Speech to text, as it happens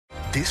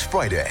This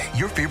Friday,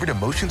 your favorite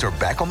emotions are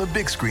back on the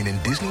big screen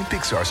in Disney and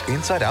Pixar's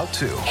Inside Out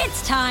 2.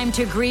 It's time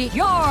to greet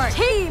your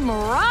Team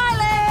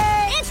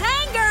Riley. It's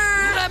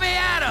anger. Let me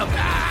at him.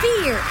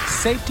 Fear.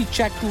 Safety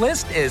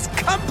checklist is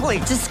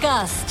complete.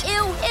 Disgust.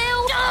 Ew.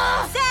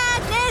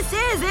 Sadness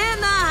is in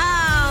the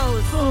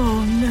house.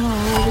 Oh, no.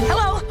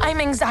 Hello, I'm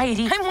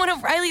anxiety. I'm one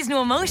of Riley's new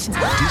emotions.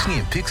 Disney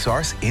and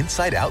Pixar's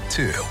Inside Out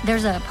 2.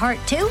 There's a part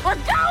 2? We're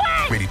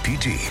going! Rated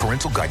PG.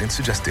 Parental guidance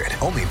suggested.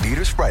 Only in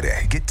theaters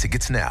Friday. Get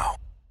tickets now.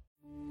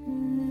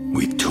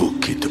 We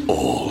took it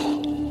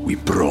all. We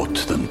brought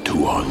them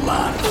to our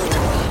land.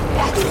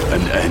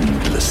 An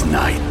endless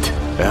night,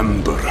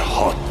 ember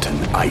hot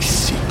and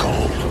icy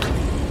cold.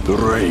 The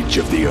rage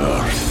of the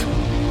earth.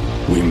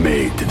 We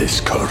made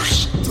this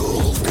curse.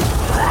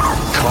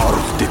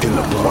 Carved it in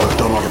the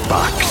blood on our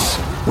backs.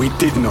 We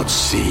did not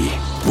see.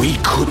 We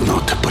could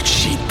not, but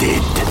she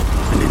did.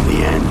 And in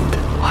the end...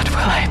 What will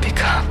I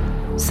become?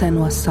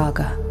 Senua's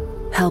Saga.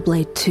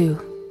 Hellblade 2.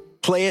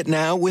 Play it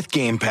now with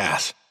Game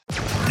Pass.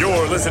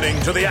 You're listening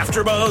to the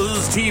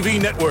AfterBuzz TV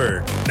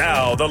Network,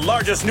 now the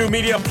largest new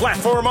media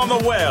platform on the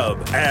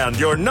web, and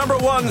your number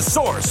one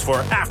source for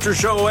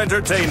after-show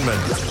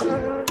entertainment.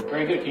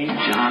 Very good, King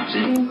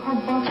Johnson.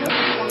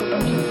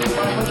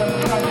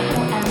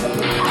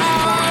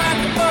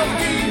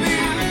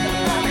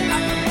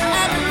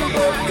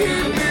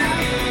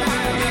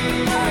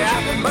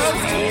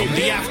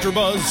 The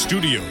AfterBuzz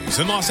Studios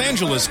in Los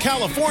Angeles,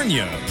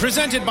 California,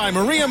 presented by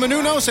Maria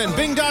Menounos and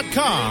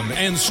Bing.com,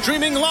 and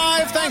streaming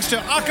live thanks to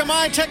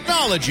Akamai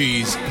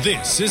Technologies.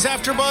 This is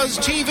AfterBuzz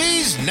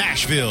TV's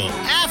Nashville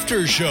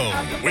After Show.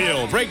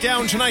 We'll break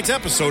down tonight's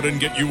episode and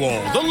get you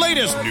all the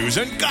latest news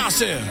and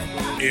gossip.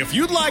 If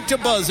you'd like to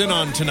buzz in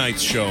on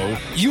tonight's show,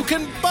 you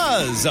can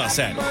buzz us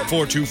at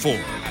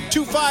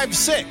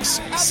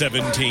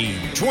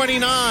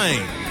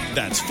 424-256-1729.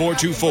 That's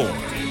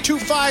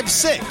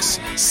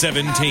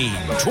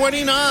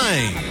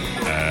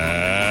 424-256-1729.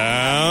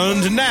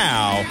 And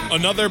now,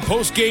 another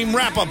post-game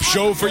wrap-up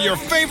show for your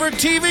favorite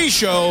TV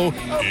show.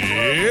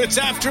 It's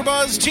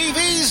AfterBuzz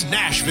TV's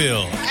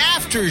Nashville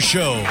After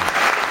Show.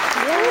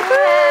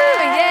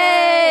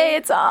 Yay,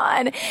 it's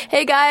on.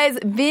 Hey guys,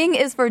 Bing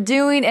is for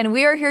doing, and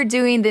we are here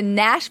doing the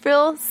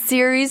Nashville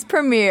series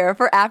premiere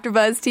for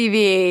AfterBuzz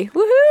TV.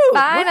 Woohoo!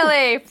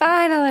 Finally.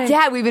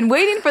 Yeah, we've been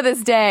waiting for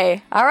this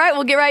day. All right,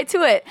 we'll get right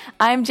to it.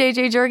 I'm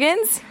JJ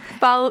Jurgens.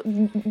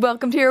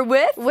 Welcome here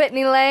with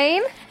Whitney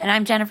Lane. And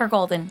I'm Jennifer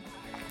Golden.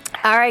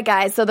 All right,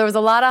 guys, so there was a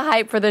lot of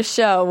hype for this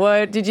show.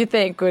 What did you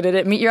think? Did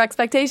it meet your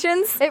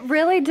expectations? It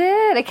really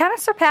did. It kind of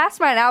surpassed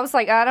mine. I was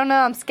like, I don't know.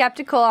 I'm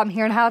skeptical. I'm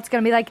hearing how it's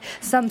going to be like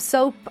some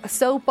soap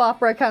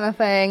opera kind of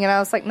thing. And I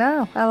was like,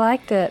 no, I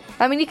liked it.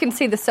 I mean, you can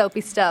see the soapy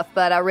stuff,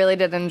 but I really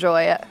did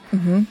enjoy it.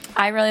 Mm-hmm.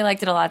 I really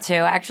liked it a lot, too.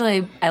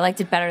 Actually, I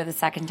liked it better the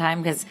second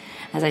time because,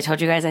 as I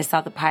told you guys, I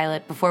saw the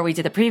pilot before we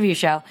did the preview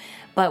show.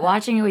 But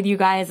watching it with you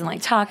guys and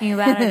like talking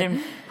about it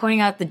and pointing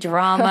out the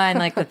drama and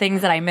like the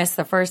things that I missed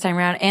the first time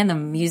around and the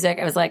music,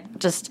 it was like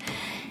just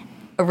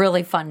a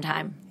really fun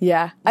time.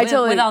 Yeah,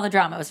 with all the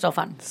drama, it was still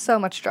fun. So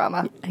much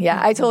drama. Yeah,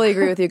 I totally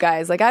agree with you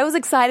guys. Like I was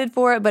excited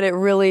for it, but it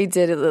really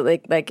did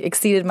like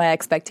exceeded my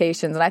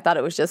expectations, and I thought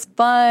it was just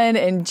fun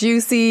and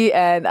juicy,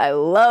 and I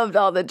loved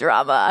all the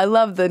drama. I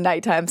loved the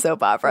nighttime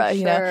soap opera.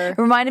 You know, it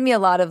reminded me a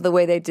lot of the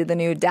way they did the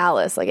new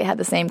Dallas. Like it had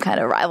the same kind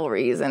of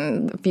rivalries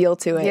and feel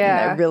to it.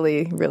 Yeah. And I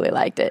really, really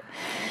liked it.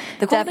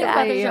 The cool thing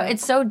about the show,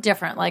 it's so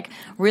different. Like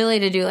really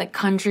to do like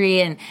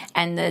country and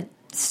the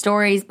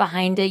stories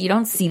behind it. You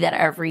don't see that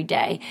every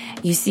day.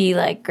 You see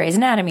like Grey's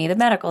Anatomy, the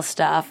medical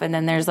stuff, and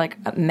then there's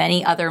like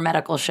many other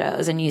medical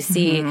shows, and you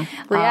see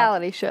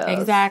reality shows.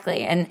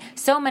 Exactly. And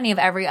so many of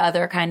every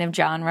other kind of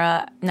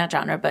not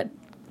genre, but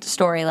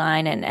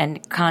storyline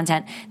and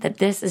content, that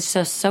this is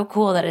so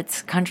cool that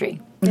it's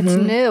country. It's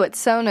new. It's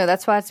so new.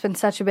 That's why it's been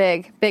such a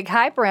big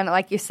hype around it.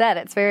 Like you said,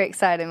 it's very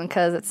exciting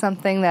because it's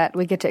something that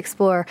we get to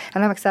explore.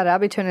 And I'm excited. I'll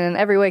be tuning in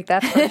every week.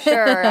 That's for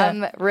sure.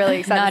 I'm really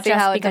excited to see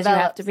how it develops. Not just because you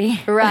have to be.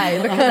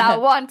 Right, because I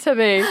want to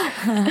be.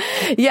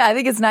 Yeah, I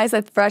think it's nice.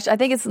 It's fresh. I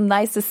think it's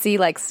nice to see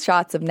like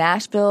shots of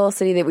Nashville, a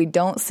city that we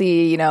don't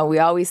see. You know, we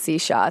always see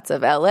shots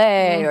of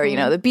LA or, you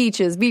know, the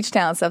beaches, beach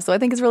town stuff. So I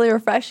think it's really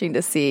refreshing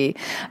to see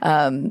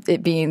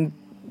it being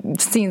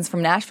scenes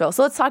from Nashville.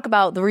 So let's talk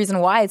about the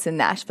reason why it's in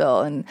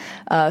Nashville and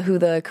who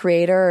the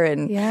creator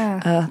and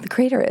the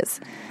creator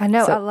is. I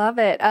know. I love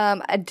it.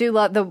 I do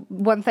love the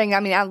one thing. I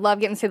mean, I love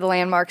getting to see the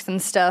landmarks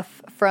and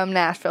stuff from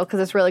Nashville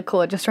because it's really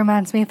cool. It just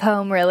reminds me of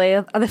home, really,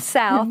 of the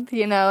South,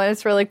 you know, and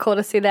it's really cool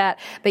to see that.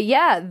 But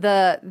yeah,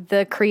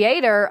 the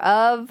creator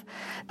of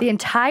the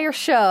entire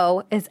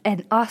show is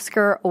an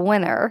Oscar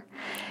winner,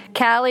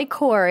 Callie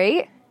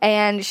Khouri,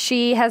 and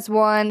she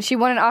won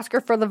an Oscar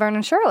for Laverne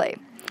and Shirley.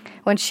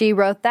 when she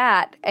wrote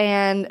that.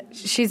 And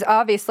she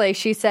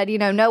said,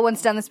 no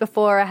one's done this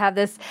before. I have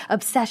this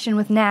obsession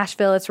with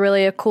Nashville. It's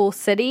really a cool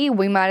city.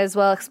 We might as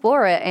well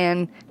explore it.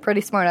 And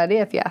pretty smart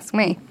idea, if you ask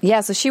me.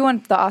 Yeah, so she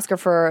won the Oscar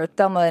for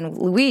Thelma and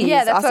Louise.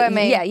 Yeah, that's what I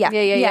mean.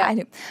 Yeah, I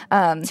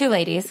knew. Two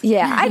ladies.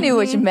 Yeah, I knew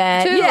what you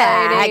meant. Two ladies.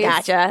 I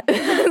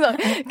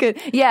gotcha.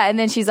 Good. Yeah, and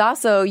then she's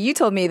also, you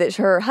told me that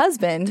her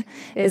husband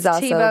is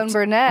also T-Bone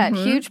Burnett,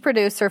 huge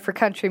producer for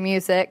country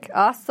music.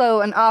 Also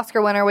an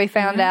Oscar winner, we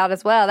found out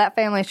as well. That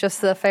family's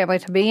just the family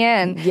to be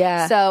in.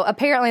 Yeah. So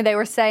apparently they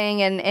were saying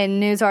in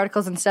news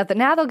articles and stuff that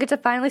now they'll get to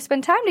finally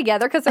spend time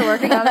together because they're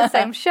working on the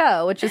same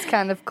show, which is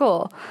kind of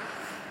cool.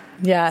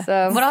 Yeah.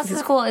 So what else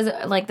is cool is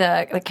like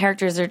the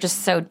characters are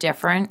just so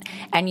different,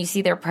 and you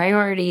see their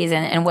priorities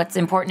and what's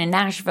important in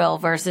Nashville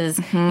versus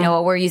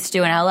what we're used to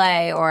in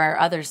LA or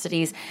other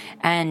cities,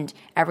 and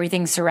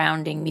everything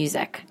surrounding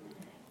music.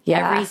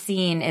 Yeah. Every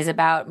scene is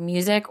about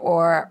music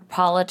or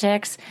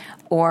politics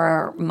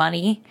or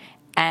money,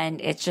 and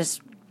it's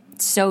just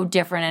so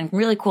different and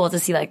really cool to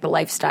see like the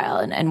lifestyle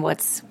and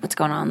what's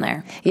going on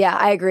there. Yeah,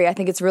 I agree. I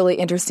think it's really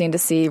interesting to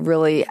see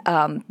really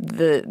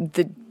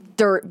the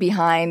dirt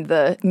behind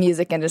the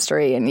music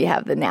industry, and you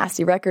have the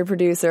nasty record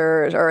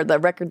producer or the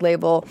record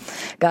label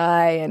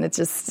guy, and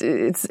it's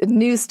a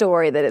new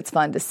story that it's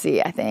fun to see,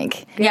 I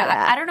think.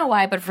 Yeah, I don't know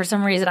why, but for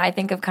some reason I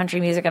think of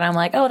country music and I'm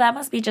like, oh, that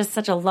must be just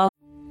such a love.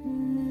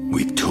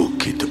 We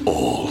took it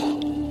all.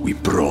 We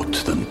brought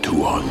them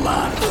to our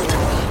land.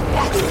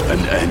 An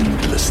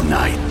endless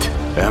night,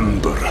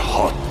 ember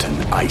hot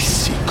and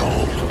icy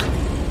cold.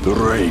 The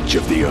rage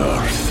of the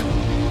earth.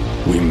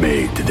 We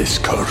made this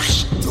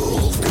curse.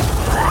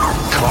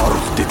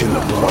 Carved it in the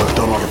blood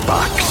on our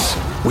backs.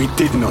 We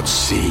did not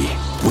see.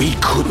 We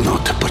could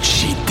not, but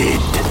she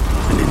did.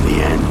 And in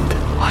the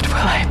end, what will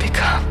I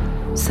become?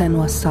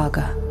 Senua's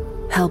Saga.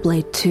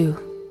 Hellblade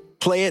 2.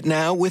 Play it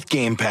now with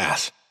Game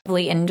Pass.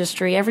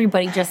 Industry,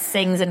 everybody just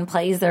sings and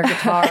plays their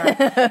guitar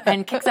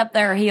and kicks up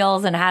their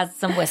heels and has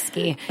some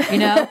whiskey, but you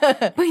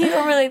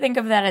don't really think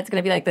of that. It's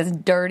going to be like this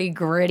dirty,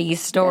 gritty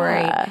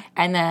story,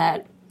 and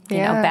that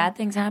bad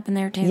things happen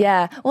there too.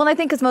 Yeah. Well, and I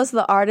think because most of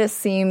the artists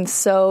seem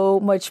so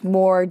much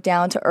more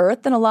down to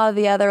earth than a lot of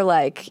the other,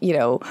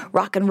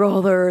 rock and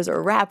rollers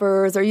or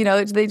rappers,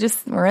 or, they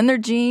just were in their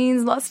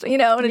jeans,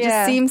 and it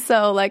just seems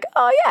so like,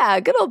 oh yeah,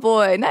 good old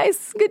boy,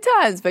 nice, good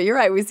times. But you're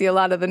right, we see a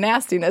lot of the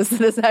nastiness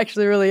that is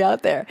actually really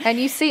out there. And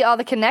you see all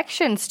the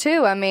connections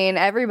too. I mean,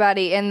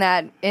 everybody in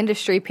that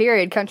industry,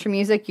 period, country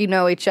music,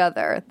 each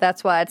other.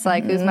 That's why it's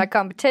like, who's my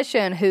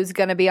competition? Who's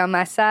going to be on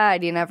my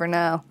side? You never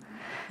know.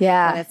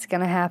 Yeah. When it's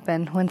going to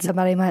happen, when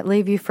somebody might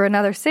leave you for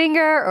another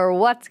singer, or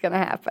what's going to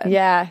happen.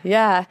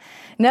 Yeah.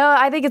 No,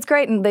 I think it's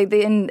great. And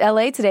in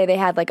LA today, they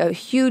had like a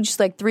huge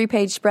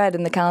 3-page spread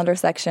in the calendar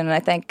section. And I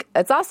think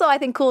it's also,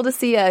 cool to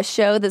see a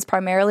show that's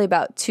primarily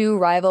about two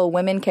rival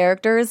women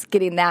characters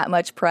getting that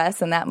much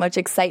press and that much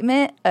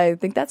excitement. I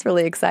think that's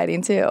really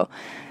exciting too.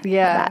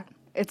 Yeah.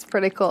 It's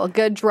pretty cool.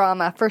 Good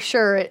drama, for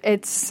sure.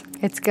 It's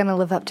going to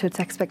live up to its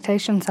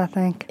expectations, I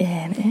think.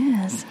 It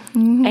is.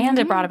 Mm-hmm. And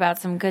it brought about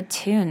some good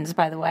tunes,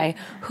 by the way.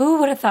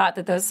 Who would have thought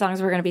that those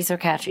songs were going to be so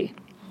catchy?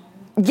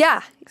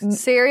 Yeah.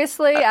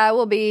 Seriously, I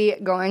will be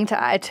going to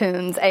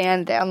iTunes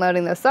and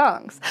downloading those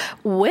songs,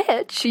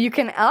 which you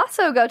can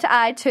also go to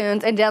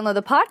iTunes and download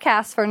the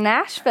podcast for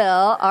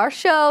Nashville, our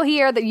show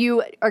here that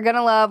you are going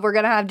to love. We're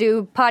going to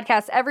do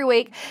podcasts every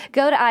week.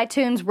 Go to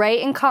iTunes,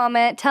 rate and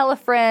comment, tell a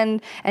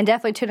friend, and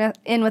definitely tune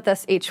in with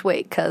us each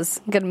week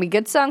because going to be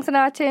good songs in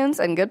iTunes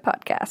and good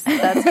podcasts.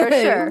 That's for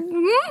sure.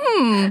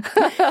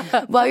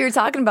 While you were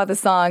talking about the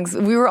songs,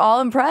 we were all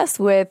impressed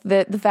with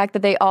the fact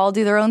that they all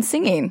do their own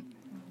singing.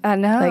 I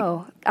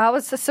know. I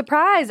was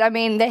surprised. I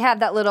mean, they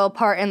had that little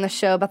part in the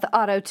show about the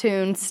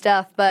auto-tune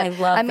stuff, but I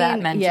love that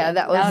mention. Yeah,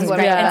 that was great.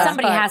 And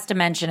somebody has to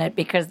mention it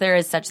because there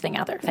is such thing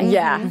out there.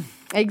 Yeah.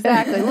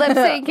 Exactly. Lip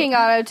syncing,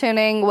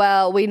 auto-tuning.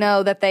 Well, we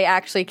know that they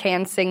actually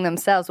can sing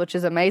themselves, which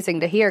is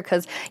amazing to hear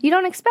because you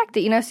don't expect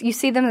it. You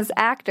see them as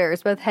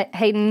actors, both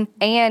Hayden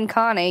and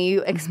Connie.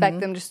 You expect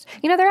them just,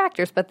 they're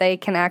actors, but they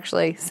can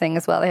actually sing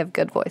as well. They have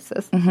good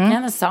voices.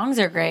 And the songs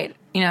are great.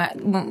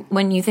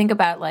 When you think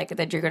about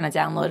that you're going to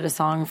download a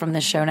song from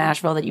this show,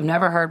 Nashville, that you've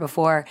never heard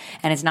before,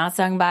 and it's not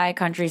sung by a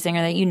country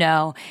singer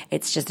that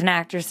it's just an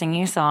actor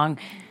singing a song.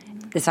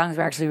 The songs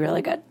were actually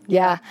really good.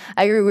 Yeah,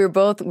 I agree. We were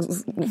both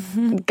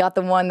got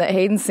the one that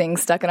Hayden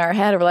sings stuck in our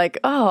head. We're like,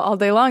 oh, all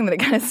day long, that it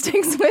kind of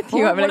sticks with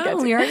you. What are the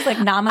lyrics? Like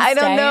Namaste? I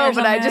don't know,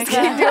 but I just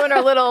keep doing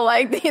our little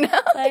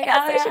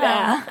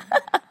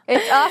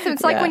It's awesome.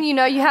 It's like when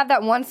you have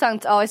that one song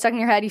that's always stuck in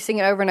your head, you sing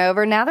it over and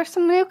over. Now there's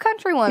some new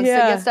country ones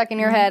that get stuck in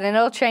your head, and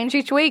it'll change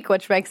each week,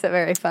 which makes it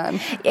very fun.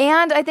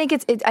 And I think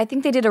I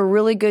think they did a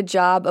really good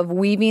job of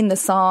weaving the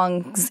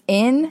songs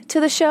into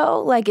the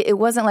show. Like it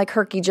wasn't like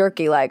herky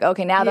jerky. Like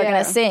okay, now they're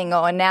gonna sing.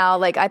 Oh, and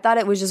now I thought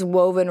it was just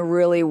woven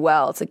really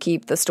well to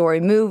keep the story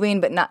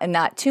moving, but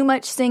not too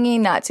much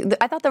singing. I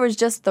thought there was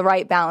just the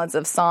right balance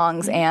of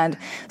songs and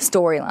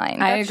storyline.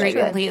 I agree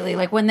completely.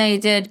 Like when they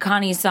did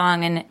Connie's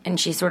song and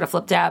she sort of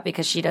flipped out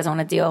because she doesn't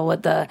want to deal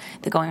with the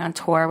going on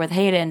tour with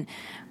Hayden.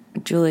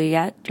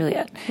 Juliet.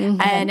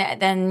 Mm-hmm.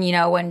 And then, you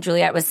know, when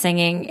Juliet was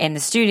singing in the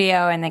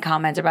studio and they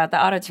comment about the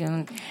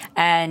autotune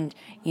and,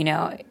 you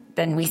know,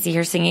 then we see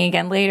her singing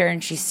again later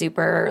and she's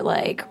super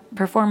like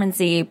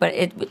performance-y, but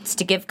it's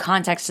to give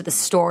context to the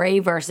story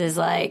versus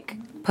like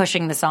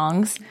pushing the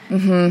songs.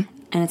 Mm-hmm.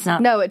 And it's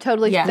not. No, it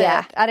totally fit.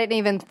 Yeah. I didn't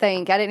even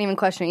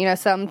question it. You know,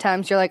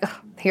 sometimes you're like, oh,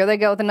 here they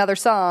go with another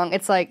song.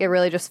 It's like it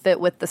really just fit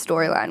with the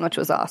storyline, which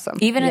was awesome.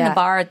 Even in the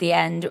bar at the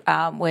end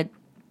with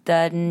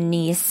the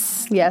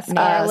niece. Yes,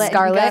 Scarlett.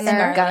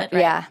 Right.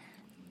 Yeah.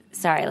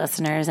 Sorry,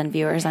 listeners and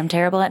viewers, I'm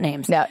terrible at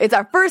names. No, it's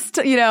our first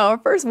week.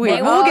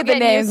 We'll get the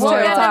names. We'll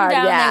get them hard.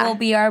 down. Yeah. They will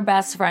be our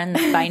best friends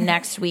by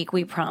next week,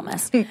 we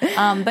promise.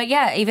 But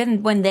yeah,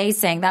 even when they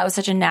sang, that was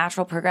such a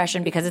natural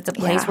progression because it's a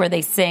place where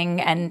they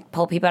sing and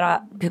pull people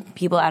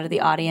out of the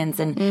audience,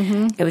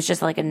 and it was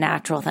just like a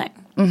natural thing.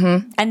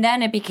 Mm-hmm. And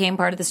then it became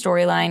part of the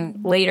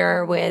storyline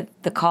later with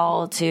the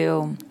call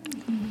to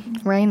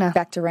Raina.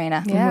 Back to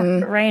Raina. Yeah.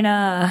 Mm-hmm.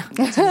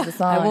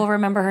 Raina. I will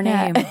remember her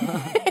name.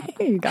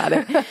 You got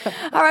it.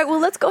 All right,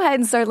 well, let's go ahead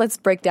and start. Let's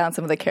break down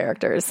some of the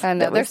characters. I know,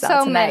 that we there's saw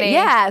so tonight. many.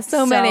 Yeah,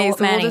 so many. So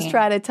many. we'll just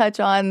try to touch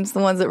on the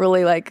ones that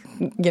really, like,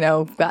 you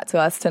know, got to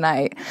us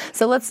tonight.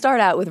 So let's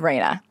start out with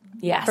Raina.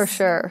 Yes. For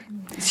sure.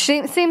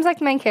 She seems like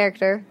the main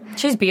character.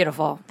 She's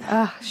beautiful.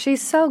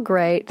 She's so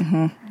great.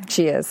 Mm-hmm.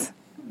 She is.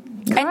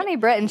 Connie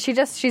Britton,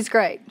 she's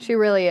great. She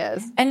really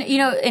is. And, you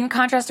know, in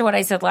contrast to what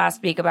I said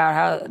last week about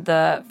how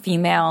the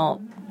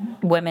female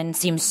women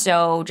seem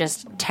so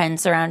just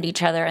tense around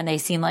each other and they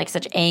seem like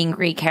such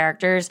angry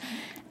characters,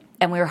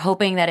 and we were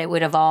hoping that it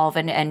would evolve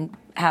and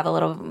have a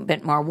little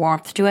bit more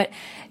warmth to it.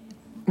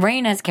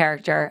 Raina's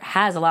character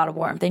has a lot of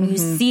warmth, and you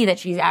see that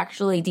she's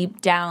actually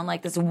deep down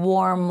like this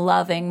warm,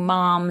 loving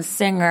mom,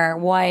 singer,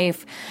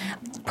 wife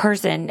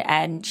person,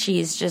 and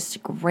she's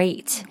just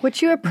great.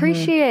 Which you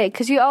appreciate,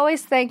 because you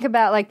always think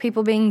about like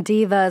people being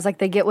divas, like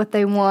they get what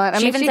they want.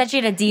 She even said she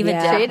had a diva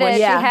dip. She did.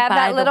 She had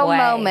that little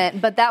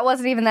moment, but that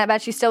wasn't even that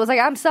bad. She still was like,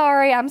 I'm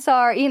sorry,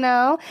 you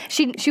know.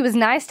 She was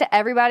nice to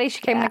everybody she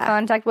came into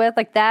contact with.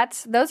 Like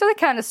those are the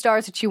kind of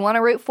stars that you want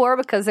to root for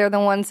because they're the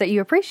ones that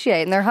you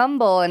appreciate, and they're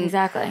humble and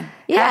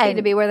happy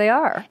to be where they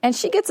are. And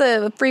she gets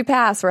a free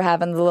pass for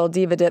having the little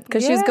diva dip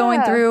because she's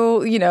going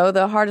through, you know,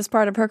 the hardest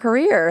part of her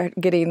career,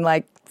 getting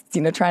like, you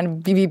know,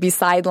 trying to be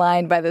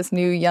sidelined by this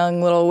new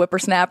young little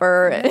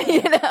whippersnapper,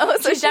 you know.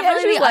 So she's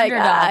definitely the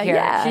underdog here.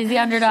 Yeah. She's the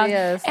underdog. She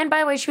is. And by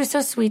the way, she was so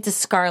sweet to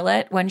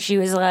Scarlett when she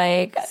was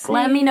like,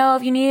 let me know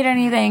if you need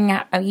anything.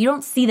 You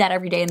don't see that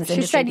every day in this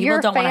industry. She said, people your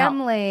don't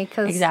family,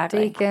 because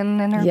Deacon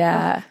and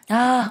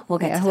her. We'll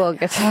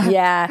get to that.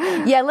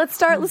 Yeah. Let's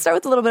start with a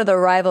little bit of the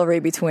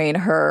rivalry between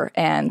her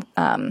and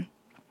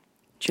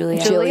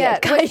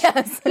Juliet. Which,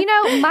 you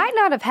know, might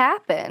not have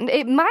happened.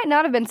 It might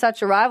not have been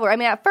such a rivalry. I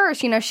mean, at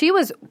first, you know, she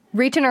was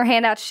reaching her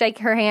hand out to shake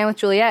her hand with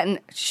Juliet, and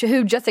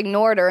who just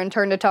ignored her and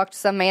turned to talk to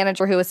some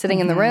manager who was sitting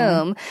in the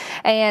room.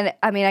 And,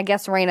 I mean, I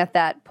guess Raina at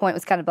that point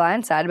was kind of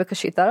blindsided because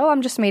she thought,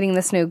 I'm just meeting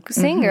this new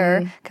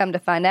singer. Come to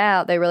find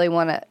out, they really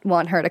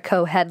want her to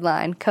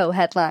co-headline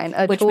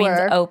a which tour. Which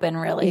means open,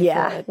 really.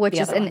 Yeah, which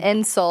is an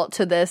insult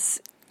to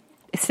this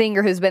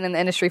singer who's been in the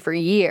industry for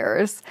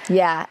years.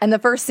 Yeah, and the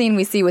first scene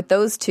we see with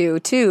those two,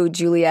 too,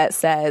 Juliet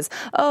says,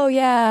 "Oh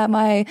yeah,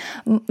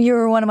 you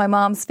were one of my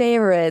mom's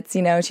favorites.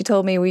 You know, she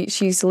told me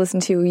she used to listen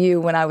to you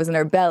when I was in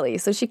her belly."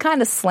 So she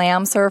kind of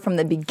slams her from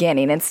the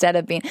beginning instead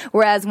of being.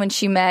 Whereas when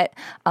she met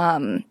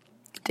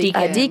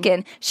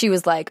Deacon, she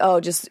was like,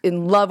 just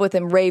in love with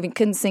him, raving,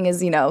 couldn't sing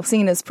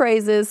his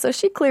praises. So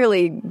she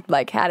clearly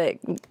like had it.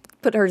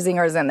 Put her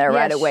zingers in there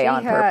right away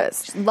on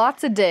purpose.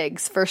 Lots of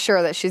digs for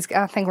sure that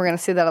I think we're going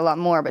to see that a lot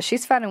more, but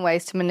she's finding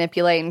ways to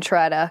manipulate and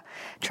try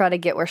to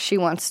get where she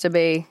wants to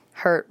be,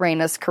 hurt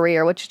Raina's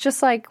career, which is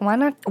just like, why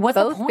not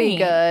both be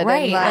good?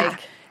 Right. And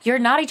you're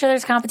not each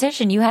other's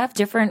competition. You have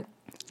different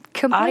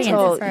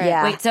audiences.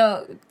 Yeah. Wait,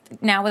 so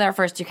now with our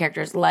first two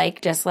characters,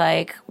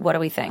 dislike, what do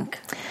we think?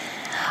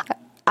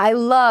 I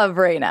love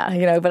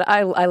Raina, but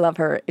I love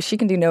her. She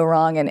can do no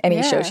wrong in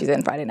any show she's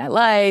in. Friday Night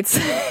Lights,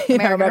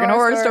 American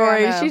Horror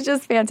Story. She's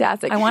just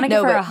fantastic. I want to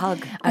give her a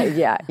hug.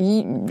 Yeah.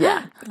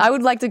 I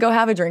would like to go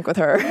have a drink with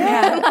her.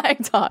 Yeah.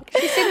 Talk.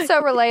 She seems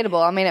so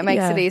relatable. I mean, it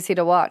makes it easy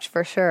to watch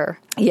for sure.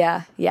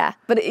 Yeah.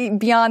 But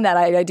beyond that,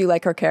 I do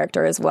like her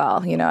character as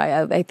well.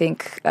 I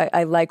think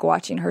I like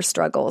watching her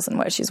struggles and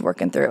what she's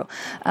working through.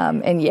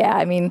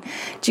 I mean,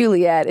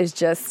 Juliet is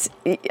just,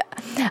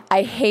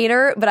 I hate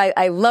her, but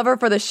I love her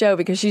for the show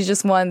because she's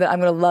just one that I'm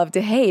going to love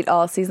to hate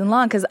all season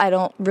long because I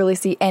don't really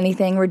see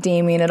anything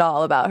redeeming at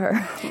all about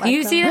her.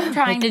 You see them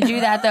trying to do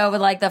that, though,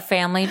 with, the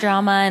family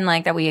drama and,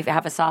 that we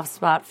have a soft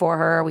spot for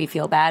her, we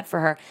feel bad for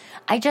her.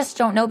 I just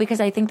don't know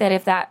because I think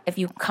that if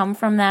you come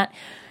from that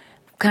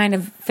kind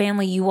of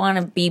family, you want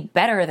to be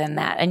better than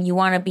that and you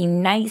want to be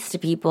nice to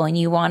people and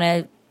you want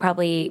to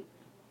probably,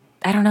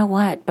 I don't know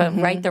what, but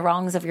right the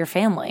wrongs of your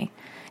family.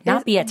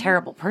 Not be a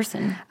terrible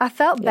person. I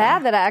felt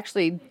bad that I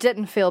actually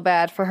didn't feel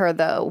bad for her,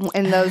 though,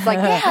 in those,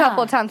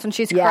 couple of times when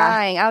she's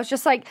crying. I was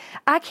just like,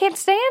 I can't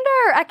stand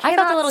her. I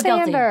cannot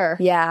stand her.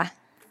 Yeah.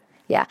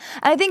 Yeah.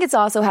 And I think it's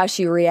also how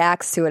she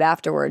reacts to it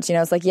afterwards. You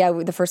know, it's like,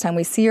 the first time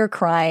we see her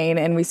crying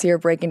and we see her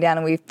breaking down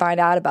and we find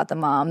out about the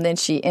mom, then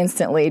she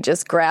instantly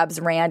just grabs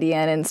Randy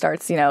in and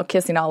starts,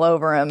 kissing all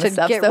over him to and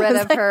stuff. get rid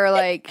of her.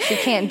 Like, she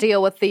can't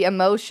deal with the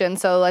emotion,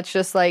 so let's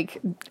just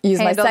use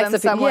my sex appeal.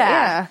 somewhere.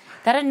 Yeah.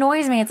 That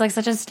annoys me. It's like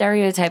such a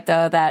stereotype,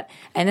 though,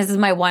 and this is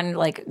my one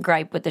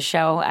gripe with the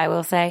show, I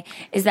will say,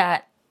 is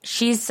that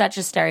she's such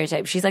a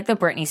stereotype. She's like the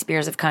Britney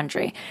Spears of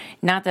country.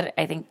 Not that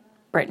I think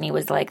Britney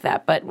was like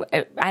that, but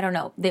I don't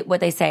know what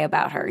they say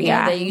about her. You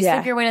know, that you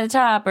slip your way to the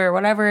top or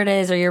whatever it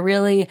is, or you're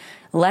really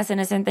less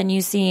innocent than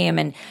you seem.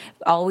 And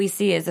all we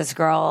see is this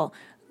girl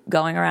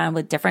going around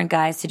with different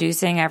guys,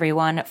 seducing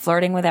everyone,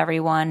 flirting with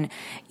everyone.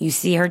 You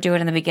see her do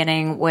it in the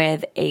beginning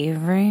with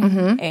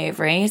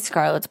Avery,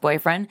 Scarlett's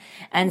boyfriend,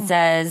 and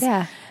says,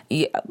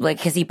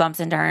 because he bumps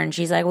into her and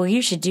she's like, well,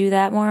 you should do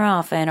that more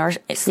often or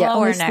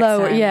slower next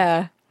time.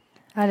 Yeah.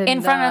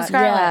 In front of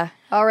Scarlett. Yeah.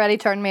 Already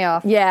turned me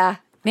off. Yeah.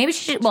 Maybe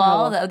she should,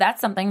 well, that's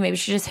something. Maybe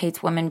she just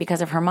hates women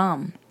because of her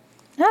mom.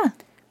 Yeah.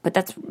 But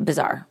that's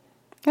bizarre.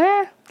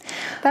 Yeah.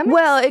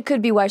 It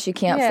could be why she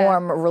can't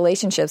form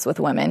relationships with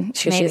women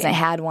because she hasn't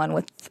had one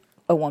with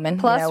a woman.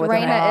 Plus, with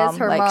Raina is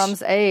her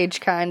mom's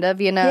age, kind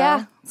of,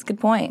 Yeah, that's a good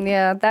point.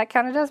 Yeah, that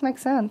kind of does make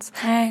sense.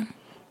 Hey.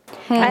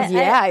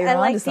 I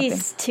like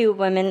these two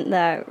women,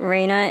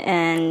 Raina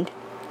and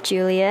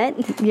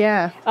Juliet.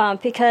 Yeah.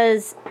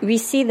 Because we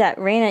see that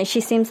Raina,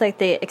 she seems like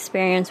the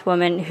experienced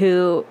woman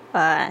who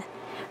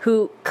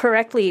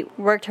correctly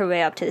worked her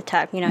way up to the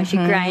top. You know, she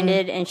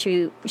grinded and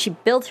she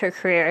built her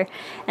career,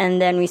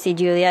 and then we see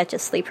Juliet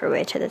just sleep her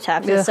way to the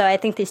top. Yeah. So I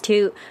think these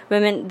two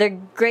women, they're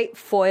great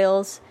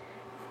foils,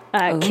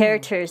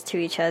 characters to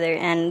each other,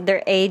 and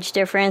their age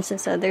difference, and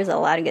so there's a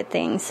lot of good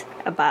things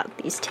about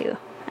these two.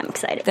 I'm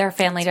excited. Their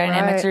family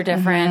dynamics are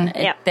different.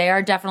 Mm-hmm. They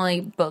are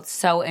definitely both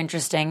so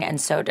interesting and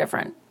so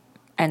different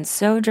and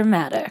so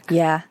dramatic.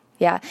 Yeah.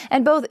 Yeah,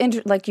 and both,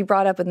 like you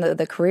brought up in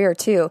the career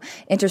too,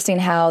 interesting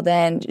how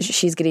then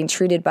she's getting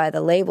treated by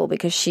the label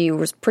because she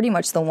was pretty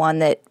much the one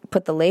that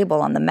put the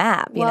label on the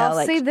map.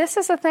 See, this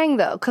is the thing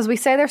though, because we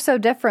say they're so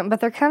different, but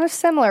they're kind of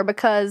similar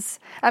because,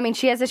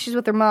 she has issues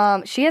with her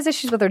mom, she has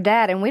issues with her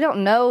dad, and we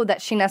don't know that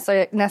she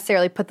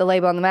necessarily put the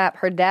label on the map.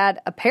 Her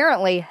dad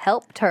apparently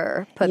helped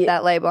her put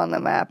that label on the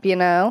map,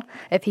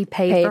 if he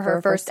paid for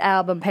her first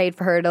album, paid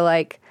for her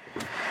to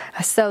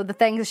so the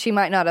things that she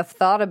might not have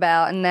thought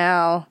about, and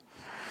now...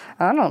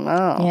 I don't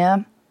know.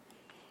 Yeah.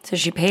 So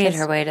she paid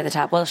her way to the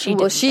top. Well, she did.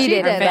 Well, she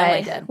did. Her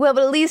family did. Well,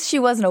 but at least she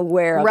wasn't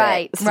aware of it.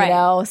 Right. You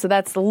know? So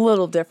that's a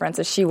little difference.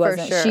 That she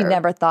wasn't. For sure. She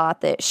never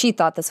thought that. She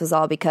thought this was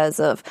all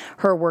because of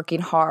her working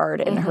hard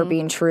and her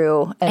being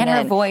true. And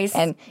her voice.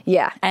 And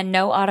And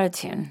no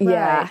auto-tune.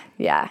 Yeah. Right.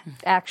 Yeah.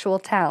 Actual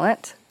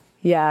talent.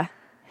 Yeah.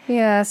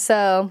 Yeah,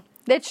 so...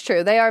 It's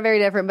true. They are very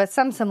different, but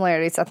some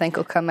similarities I think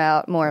will come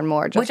out more and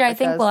more. Which I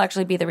think will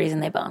actually be the reason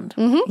they bond.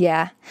 Mm-hmm.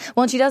 Yeah.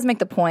 Well, and she does make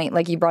the point,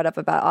 like you brought up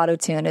about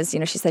auto-tune, is,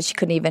 she said she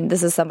couldn't even,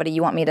 this is somebody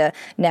you want me to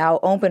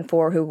now open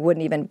for who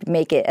wouldn't even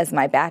make it as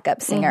my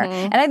backup singer.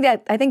 Mm-hmm. And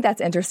I think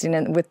that's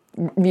interesting with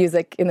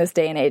music in this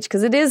day and age,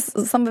 because it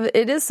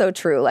is so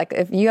true. Like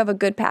if you have a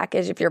good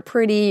package, if you're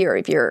pretty or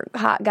if you're a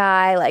hot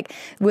guy, like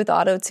with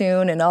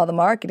auto-tune and all the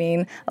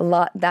marketing, a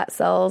lot that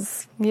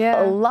sells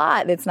a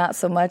lot. It's not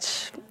so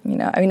much,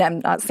 I'm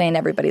not saying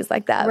everybody's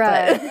like that,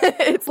 but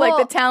it's like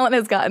the talent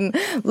has gotten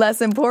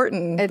less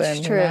important.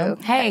 It's true.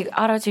 Hey,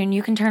 auto-tune,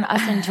 you can turn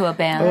us into a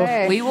band.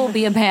 Right. We will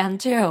be a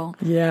band too.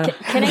 Yeah.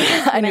 Can I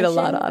just I need a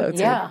lot of auto-tune.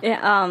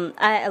 Yeah.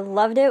 I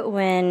loved it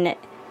when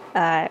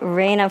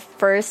Raina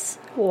first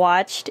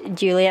watched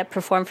Juliet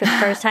perform for the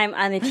first time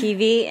on the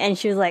TV, and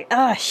she was like,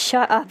 "Oh,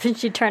 shut up!" and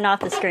she turned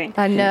off the screen.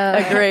 I know.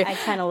 Agree. I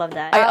kind of love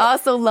that. I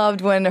also loved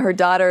when her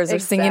daughters are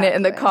singing it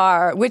in the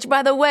car, which,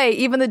 by the way,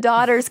 even the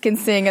daughters can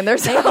sing, and they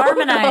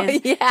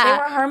harmonized. Yeah. They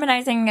were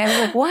harmonizing. I was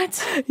like,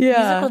 what?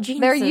 Yeah. Musical geniuses.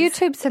 They're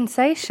YouTube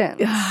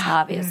sensations.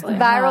 Obviously.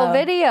 Viral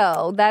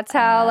video. That's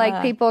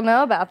how people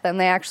know about them.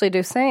 They actually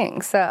do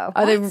sing. So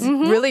They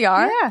really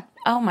are? Yeah.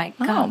 Oh my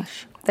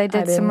gosh. They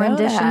did some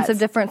renditions of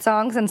different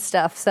songs and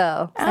stuff.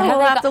 So I'll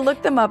have to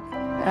look them up.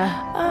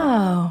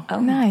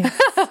 Nice.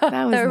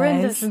 That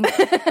was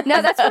nice.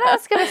 No, that's what I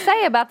was going to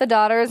say about the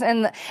daughters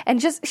and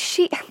just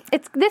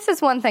this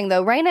is one thing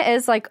though. Raina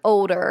is like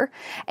older,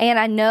 and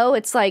I know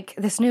it's like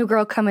this new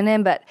girl coming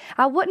in, but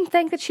I wouldn't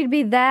think that she'd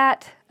be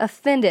that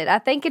offended. I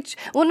think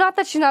not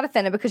that she's not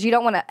offended, because you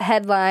don't want to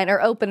headline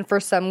or open for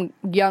some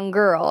young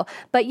girl,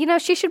 but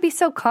she should be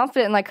so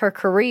confident in like her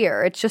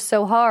career. It's just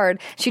so hard.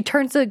 She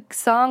turns the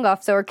song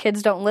off so her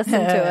kids don't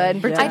listen to it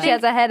and pretend she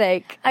has a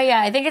headache.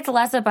 I think it's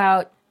less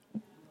about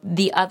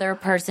the other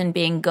person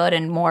being good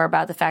and more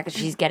about the fact that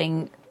she's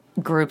getting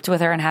grouped with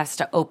her and has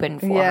to open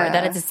for her.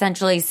 That it's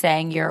essentially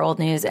saying you're old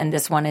news and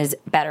this one is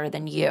better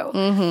than you.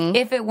 Mm-hmm.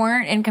 If it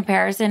weren't in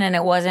comparison and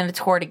it wasn't a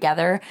tour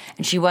together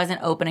and she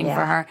wasn't opening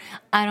for her,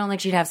 I don't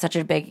think she'd have such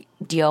a big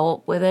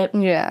deal with it.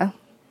 Yeah.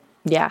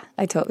 Yeah,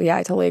 I totally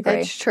agree.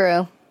 It's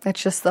true.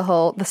 It's just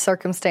the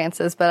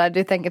circumstances, but I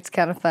do think it's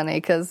kind of funny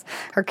because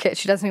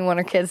she doesn't even want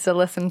her kids to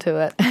listen to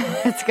it.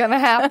 It's gonna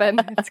happen.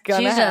 It's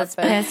gonna happen. She's just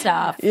pissed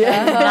off.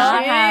 Yeah,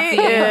 not happy.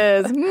 She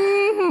is.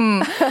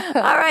 Mm-hmm.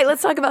 All right,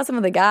 let's talk about some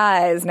of the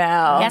guys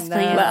now. Yes, please.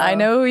 I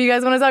know who you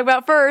guys want to talk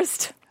about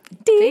first.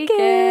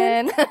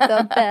 Deacon,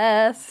 the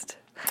best.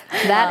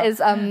 That is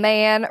a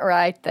man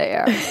right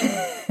there.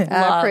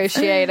 I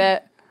appreciate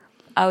it.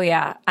 Oh,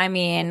 yeah. I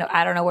mean,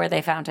 I don't know where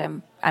they found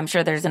him. I'm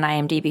sure there's an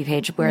IMDb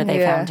page where they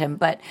found him,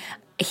 but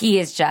he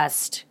is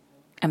just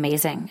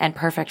amazing and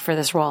perfect for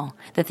this role.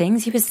 The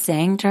things he was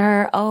saying to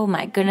her, oh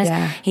my goodness.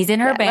 Yeah. He's in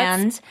her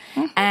band,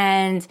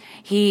 and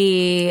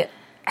he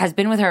has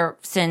been with her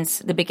since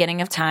the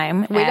beginning of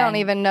time. We don't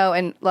even know,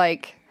 and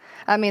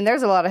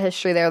there's a lot of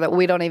history there that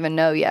we don't even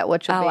know yet,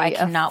 which will be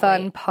a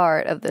fun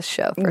part of this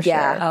show for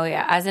sure. Oh,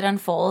 yeah. As it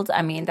unfolds,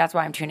 I mean, that's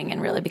why I'm tuning in,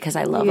 really, because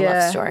I love a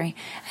love story.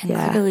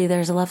 And clearly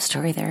there's a love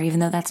story there, even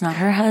though that's not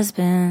her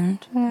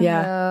husband.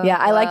 Yeah. Yeah,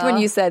 I liked when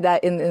you said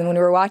that when we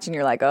were watching,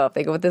 you're like, oh, if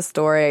they go with this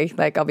story,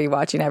 I'll be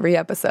watching every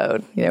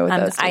episode, with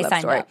those I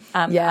signed story. up.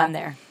 I'm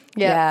there.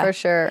 Yeah, for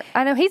sure.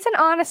 I know he's an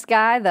honest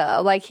guy,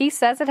 though. He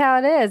says it how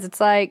it is. It's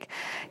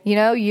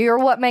you're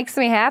what makes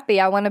me happy.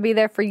 I want to be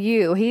there for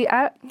you.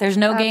 There's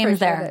no games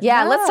there.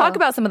 Yeah, let's talk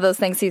about some of those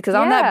things, because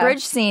on that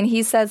bridge scene,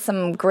 he said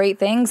some great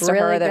things to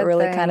her that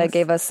really kind of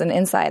gave us an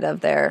insight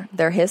of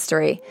their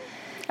history.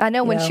 I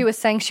know when she was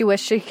saying she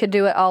wished she could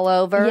do it all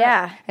over.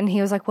 Yeah. And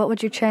he was like, what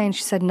would you change?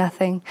 She said,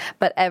 nothing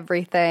but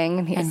everything.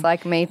 And he was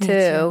like, me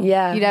too.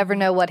 Yeah. You never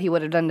know what he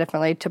would have done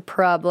differently to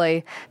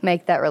probably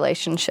make that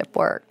relationship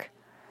work.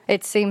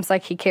 It seems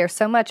like he cares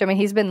so much. I mean,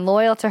 he's been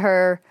loyal to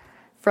her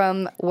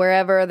from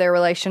wherever their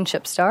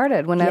relationship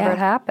started, whenever it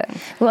happened.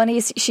 Well,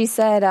 and she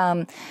said,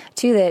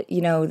 too, that,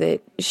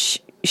 that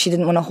she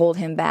didn't want to hold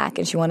him back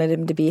and she wanted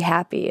him to be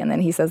happy. And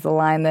then he says the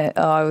line that,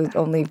 I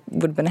would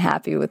have been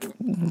happy with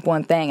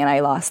one thing and I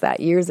lost that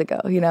years ago,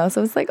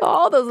 So it's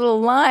all those little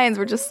lines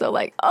were just so go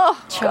to him.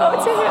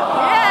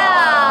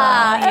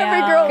 Yeah.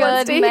 Every girl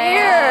wants to hear.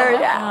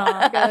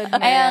 Yeah. Good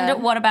man.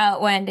 And what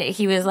about when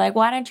he was like,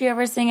 why don't you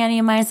ever sing any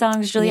of my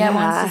songs? Juliet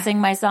wants to sing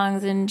my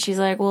songs. And she's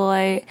like, well,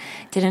 I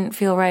didn't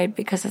feel right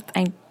because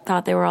I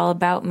thought they were all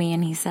about me.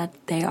 And he said,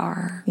 they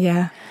are.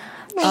 Yeah.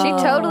 She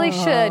totally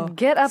should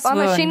get up on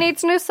it. She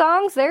needs new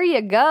songs. There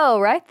you go,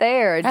 right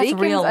there. That's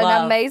Deacon's real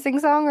love. An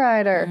amazing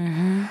songwriter.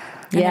 Mm-hmm. And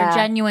they're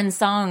genuine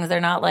songs. They're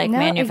not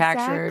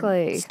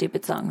manufactured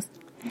stupid songs.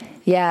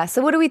 Yeah.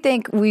 So what do we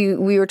think? We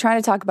were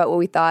trying to talk about what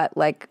we thought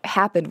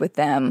happened with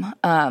them,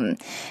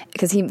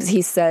 because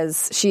he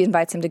says she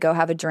invites him to go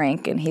have a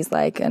drink, and he's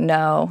like,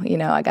 no,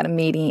 I got a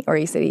meeting, or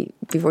he said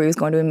before he was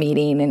going to a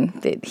meeting, and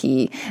that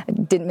he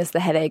didn't miss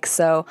the headache.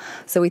 So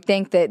we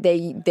think that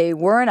they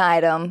were an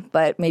item,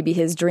 but maybe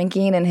his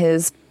drinking and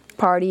his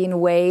partying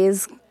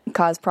ways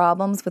caused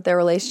problems with their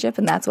relationship,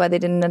 and that's why they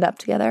didn't end up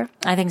together.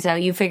 I think so.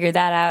 You figured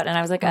that out, and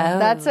I was like, oh,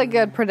 that's a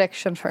good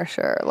prediction for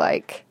sure.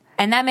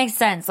 And that makes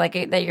sense,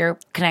 that you're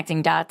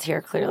connecting dots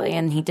here clearly.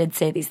 And he did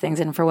say these things,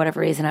 and for whatever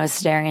reason, I was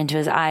staring into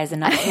his eyes and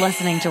not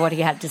listening to what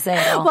he had to say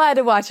at all. Well, I had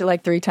to watch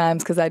it 3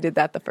 times because I did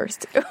that the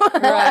first 2.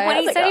 Right. When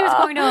he said he was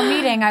going to a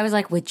meeting, I was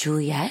like, with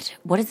Juliet?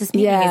 What is this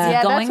meeting? Is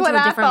he going to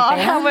a different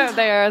band? I went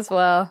there as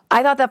well.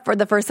 I thought that for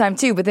the first time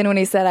too, but then when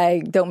he said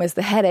I don't miss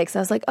the headaches, I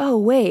was like, oh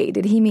wait,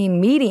 did he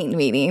mean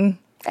meeting?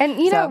 And,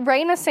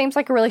 Raina seems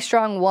like a really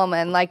strong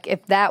woman.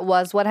 If that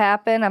was what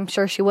happened, I'm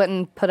sure she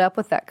wouldn't put up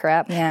with that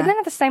crap. Yeah. But then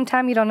at the same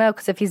time, you don't know,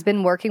 because if he's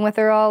been working with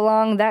her all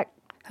along,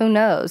 who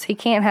knows? He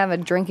can't have a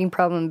drinking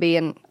problem, be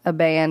in a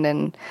band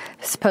and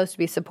supposed to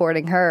be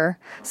supporting her.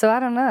 So I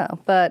don't know.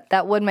 But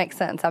that would make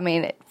sense. I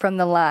mean, from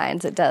the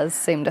lines, it does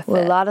seem to fit.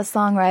 Well, a lot of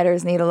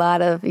songwriters need a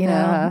lot of,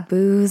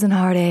 booze and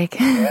heartache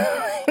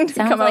to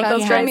come up with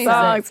those great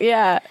songs.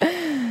 Yeah.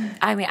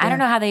 I mean, I don't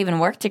know how they even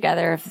work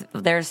together if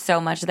there's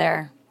so much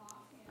there.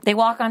 They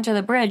walk onto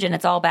the bridge and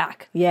it's all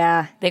back.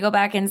 Yeah. They go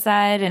back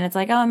inside and it's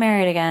like, oh, I'm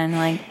married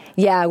again.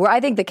 Yeah, where I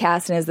think the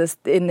casting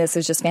in this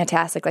is just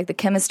fantastic. The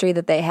chemistry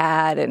that they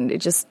had, and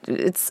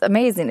it's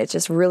amazing. It's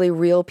just really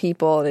real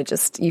people, and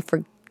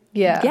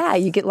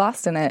you get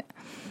lost in it.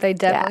 They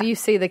definitely, you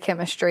see the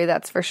chemistry,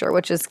 that's for sure,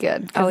 which is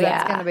good.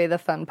 That's going to be the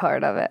fun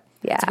part of it.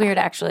 Yeah. It's weird,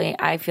 actually.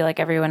 I feel like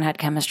everyone had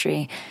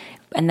chemistry,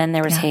 and then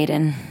there was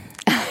Hayden.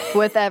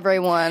 With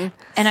everyone.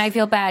 And I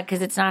feel bad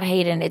because it's not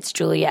Hayden, it's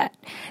Juliet.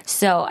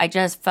 So I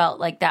just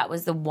felt like that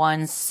was the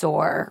one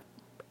sore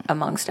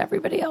amongst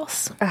everybody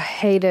else. I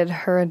hated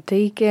her,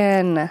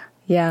 Deacon.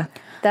 Yeah.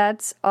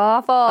 That's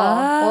awful.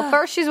 Well,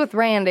 first she's with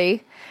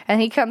Randy,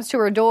 and he comes to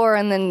her door,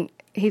 and then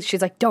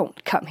she's like,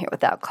 don't come here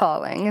without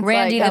calling. It's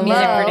Randy, the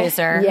music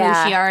producer, who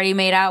she already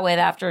made out with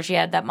after she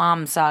had that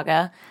mom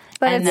saga.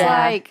 But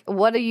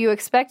what do you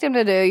expect him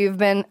to do? You've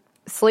been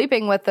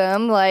sleeping with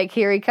him,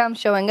 here he comes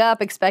showing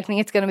up expecting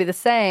it's going to be the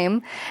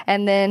same,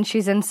 and then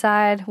she's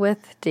inside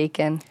with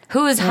Deacon.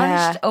 who is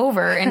hunched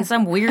over in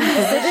some weird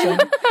position.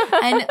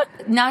 And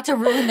not to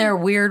ruin their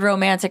weird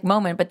romantic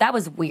moment, but that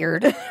was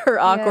weird. Her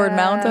awkward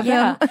mount of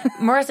him.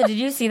 Marissa, did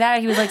you see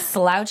that? He was like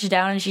slouched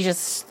down and she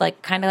just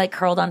like kind of like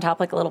curled on top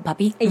like a little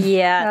puppy.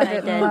 Yeah, I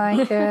didn't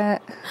like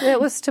it. It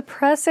was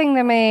depressing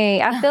to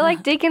me. I feel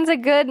like Deacon's a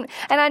good,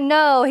 and I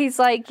know he's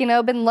like,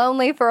 been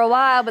lonely for a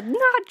while, but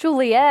not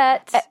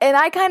Juliet. And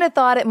I kind of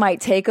thought it might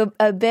take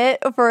a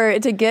bit for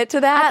it to get to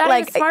that. I thought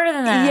like he was smarter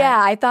than that. Yeah,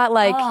 I thought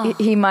like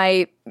he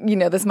might,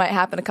 this might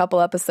happen a couple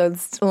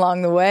episodes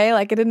along the way.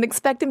 Like I didn't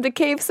expect him to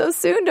cave so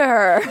soon to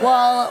her.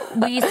 Well,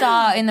 we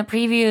saw in the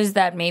previews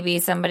that maybe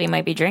somebody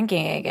might be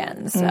drinking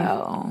again,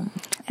 so...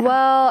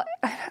 Well,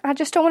 I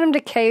just don't want him to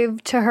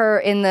cave to her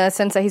in the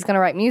sense that he's going to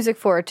write music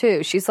for her,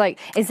 too. She's like,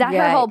 is that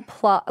her whole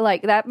plot?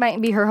 Like, that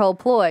might be her whole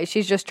ploy.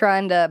 She's just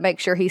trying to make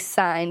sure he's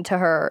signed to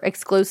her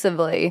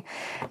exclusively.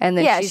 And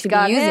then she's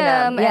got using him,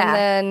 and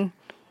then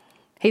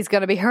he's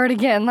going to be hurt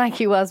again like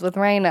he was with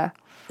Raina.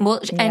 Well,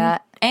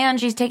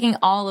 and she's taking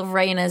all of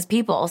Raina's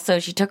people. So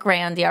she took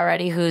Randy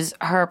already, who's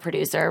her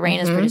producer,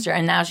 Raina's producer,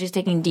 and now she's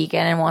taking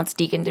Deacon and wants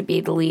Deacon to be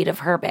the lead of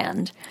her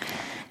band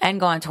and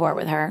go on tour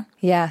with her.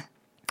 Yeah.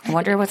 I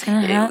wonder what's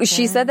going to happen.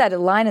 She said that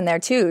line in there,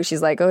 too.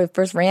 She's like, oh,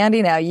 first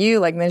Randy, now you.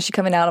 Like, and then she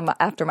coming out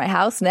after my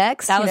house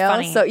next. That was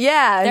funny. So,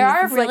 yeah. There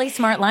are really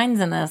smart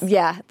lines in this.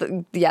 Yeah.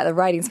 The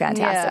writing's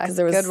fantastic. Yeah,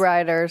 there was good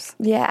writers.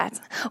 Yeah.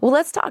 Well,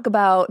 let's talk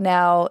about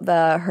now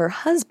her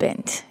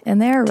husband and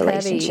their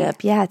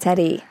relationship. Yeah,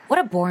 Teddy. What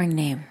a boring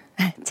name.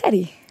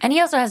 Teddy. And he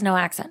also has no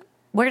accent.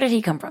 Where did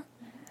he come from?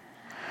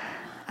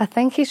 I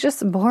think he's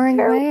just a boring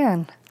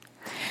man.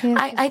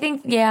 I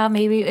think,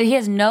 maybe. He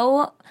has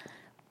no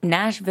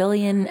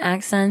Nashvilleian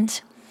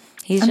accent.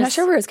 I'm not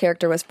sure where his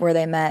character was before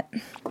they met.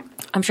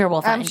 I'm sure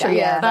we'll find out.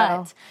 Yeah,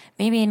 but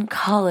maybe in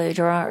college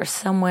or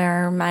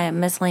somewhere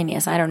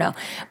miscellaneous. I don't know.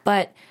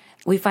 But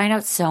we find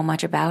out so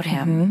much about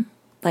him.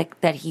 Like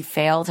that he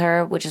failed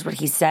her, which is what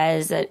he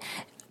says, that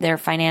their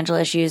financial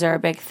issues are a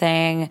big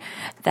thing,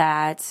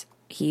 that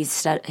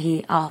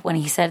when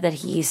he said that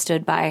he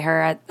stood by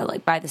her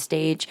by the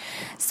stage,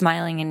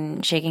 smiling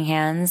and shaking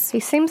hands. He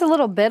seems a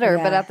little bitter,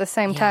 but at the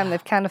same time,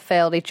 they've kind of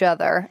failed each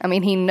other. I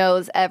mean, he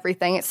knows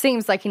everything. It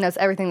seems like he knows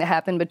everything that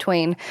happened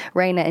between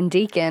Raina and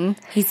Deacon.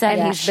 He said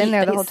he's been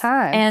there the whole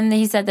time, and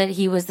he said that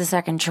he was the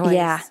second choice.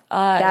 Yeah,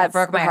 that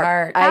broke my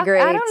heart. I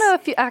agree. I don't know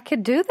if I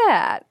could do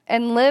that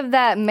and live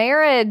that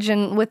marriage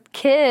and with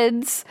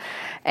kids.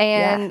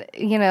 And,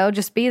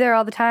 just be there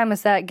all the time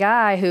as that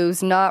guy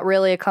who's not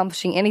really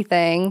accomplishing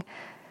anything.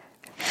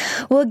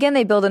 Well, again,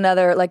 they build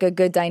another, a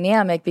good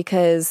dynamic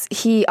because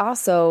he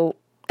also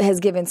has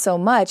given so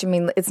much. I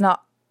mean, it's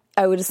not,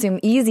 I would assume,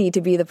 easy to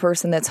be the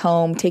person that's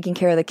home taking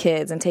care of the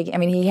kids and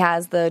he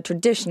has the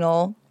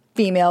traditional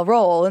female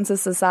role in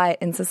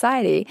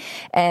society.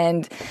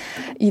 And,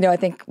 I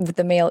think with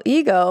the male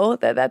ego,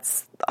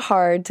 that's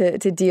hard to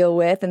deal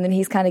with. And then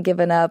he's kind of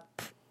given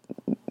up,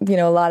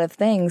 a lot of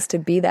things to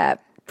be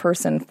that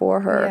person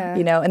for her,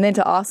 and then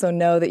to also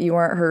know that you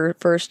weren't her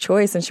first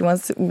choice and she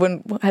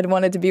had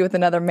wanted to be with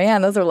another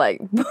man. Those are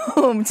like,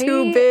 boom,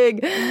 two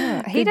big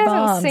He doesn't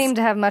bombs. seem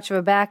to have much of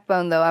a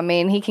backbone, though. I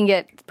mean, he can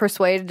get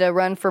persuaded to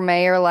run for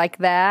mayor like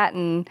that.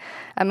 And,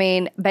 I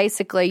mean,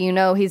 basically,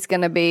 he's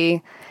going to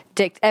be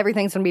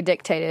everything's going to be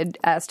dictated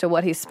as to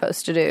what he's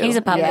supposed to do. He's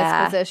a puppet.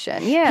 His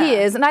position. Yeah. He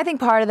is. And I think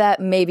part of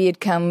that maybe had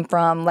come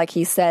from, like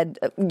he said,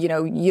 you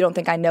don't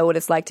think I know what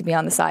it's like to be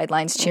on the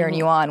sidelines cheering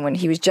you on, when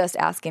he was just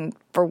asking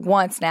for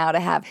once now to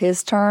have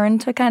his turn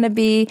to kind of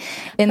be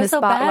in the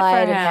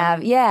spotlight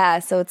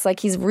and so it's like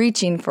he's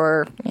reaching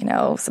for,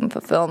 some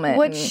fulfillment.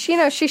 Which,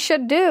 she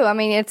should do. I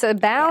mean, it's a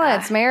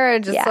balance. Yeah.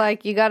 Marriage, it's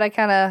like you got to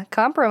kind of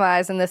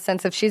compromise in this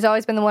sense. If she's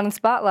always been the one in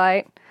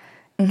spotlight,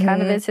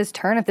 kind of is his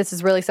turn if this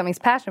is really something he's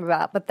passionate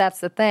about. But that's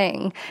the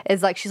thing,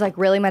 is like, she's like,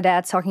 really, my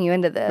dad's talking you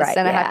into this,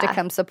 and I have to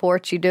come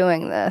support you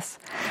doing this.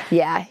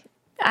 Yeah.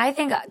 I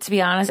think, to be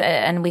honest,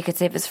 and we could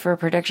save this for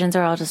predictions,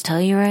 or I'll just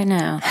tell you right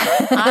now,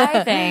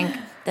 I think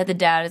that the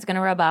dad is going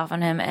to rub off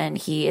on him, and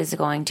he is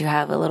going to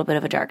have a little bit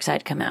of a dark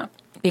side come out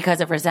because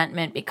of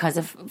resentment, because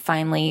of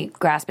finally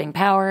grasping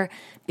power,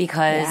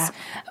 because,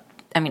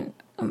 I'm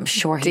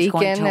sure he's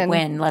going to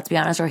win, let's be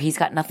honest, or he's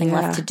got nothing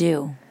left to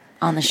do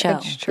on the show.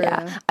 It's true.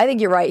 Yeah. I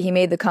think you're right. He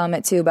made the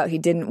comment, too, about he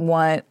didn't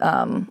want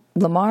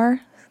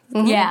Lamar.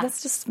 Yeah.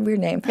 That's just a weird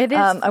name. It is.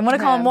 I want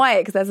to call him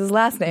Wyatt because that's his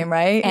last name,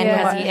 right? And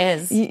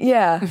because he is.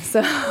 Yeah.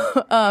 So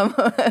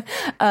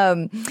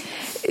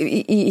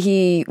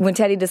he when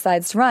Teddy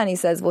decides to run, he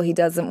says, well, he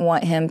doesn't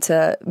want him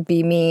to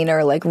be mean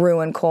or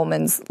ruin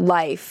Coleman's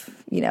life.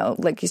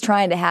 He's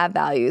trying to have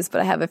values,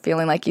 but I have a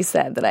feeling, like you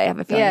said, that I have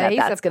a feeling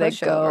that's going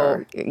to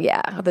go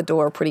out the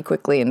door pretty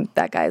quickly, and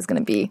that guy is going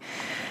to be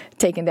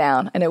taken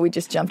down. I know we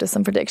just jumped to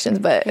some predictions,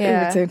 but we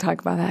to talk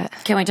about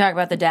that. Can we talk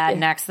about the dad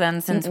next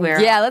then, since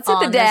we're let's hit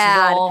the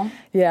dad. Roll?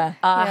 Yeah.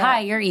 Hi,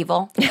 you're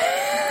evil.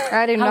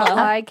 I do not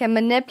like him.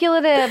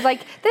 Manipulative.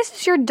 Like, this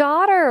is your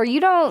daughter. You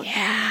don't.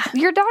 Yeah.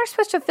 Your daughter's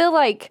supposed to feel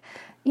like,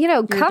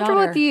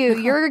 comfortable with you.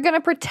 You're going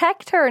to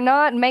protect her,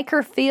 not make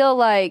her feel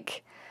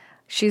like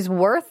she's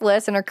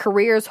worthless and her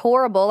career is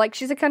horrible. Like,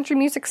 she's a country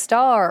music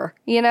star,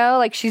 you know?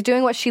 Like, she's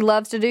doing what she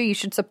loves to do. You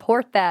should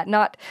support that,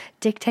 not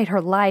dictate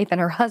her life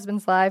and her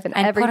husband's life and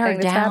everything put her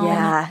that's down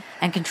happening.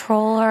 and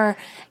control her.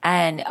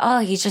 And,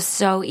 he's just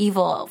so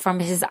evil, from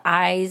his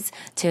eyes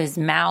to his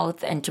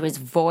mouth and to his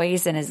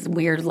voice and his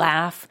weird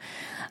laugh.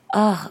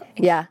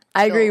 Yeah,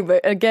 I agree.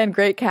 But again,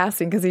 great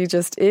casting, because he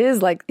just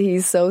is like,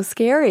 he's so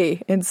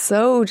scary and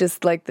so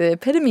just like the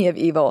epitome of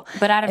evil.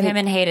 But out of him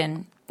and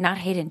Hayden, not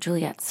Hayden,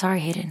 Juliet. Sorry,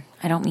 Hayden.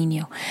 I don't mean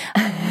you.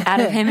 Out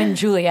of him and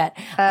Juliet,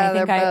 I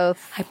think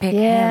both. I pick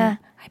him.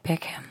 I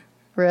pick him.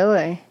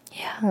 Really?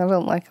 Yeah. I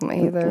don't like him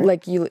either.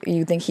 Like, you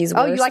think he's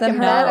worse you like than him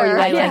her? better. Or you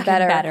like I him like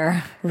him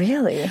better.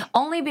 Really?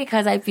 Only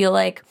because I feel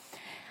like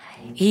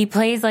he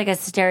plays like a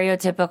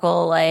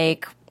stereotypical,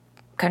 like,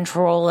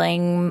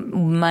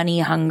 controlling,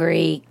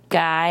 money-hungry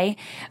guy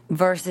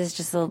versus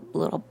just a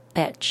little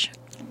bitch.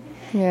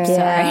 Yeah.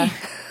 Sorry.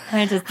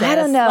 I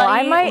don't know.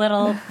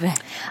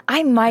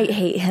 I might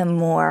hate him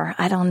more.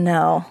 I don't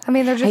know. I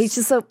mean, they're just, he's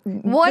just so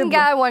one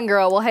guy, one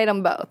girl. We'll hate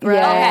them both, right?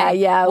 Yeah, Okay.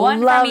 yeah.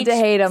 One Love from to each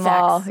hate them sex.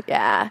 all.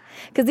 Yeah.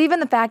 Because even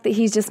the fact that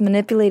he's just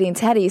manipulating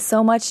Teddy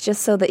so much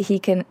just so that he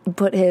can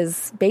put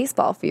his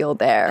baseball field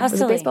there. How Was it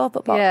silly. baseball,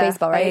 football? Yeah,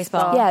 baseball, right?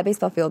 baseball. Yeah,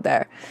 baseball field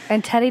there.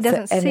 And Teddy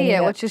doesn't and then see you it,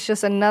 got- which is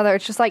just another.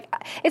 It's just like,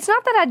 it's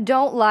not that I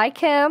don't like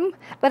him,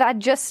 but I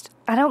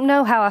don't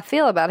know how I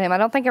feel about him. I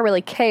don't think I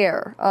really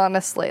care,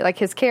 honestly. Like,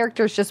 his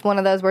character is just one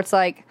of those where it's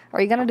like,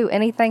 are you going to do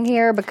anything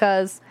here?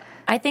 Because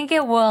I think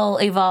it will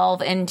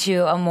evolve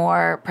into a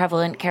more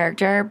prevalent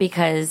character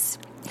because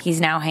he's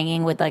now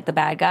hanging with, like, the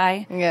bad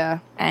guy. Yeah.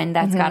 And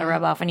that's got to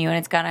rub off on you, and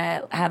it's going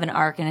to have an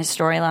arc in his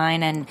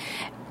storyline, and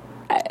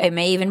it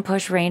may even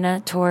push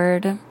Raina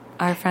toward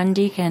our friend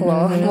Deacon.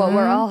 what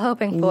we're all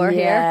hoping for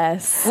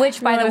Yes.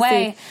 Which, by the Wanna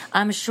way, see-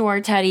 I'm sure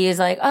Teddy is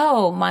like,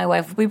 oh, my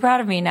wife will be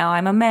proud of me now.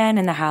 I'm a man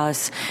in the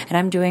house, and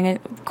I'm doing a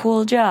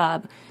cool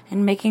job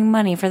and making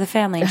money for the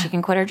family, and she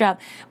can quit her job.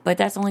 But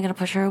that's only going to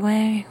push her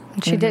away.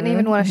 She didn't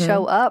even want to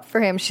show up for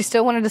him. She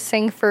still wanted to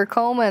sing for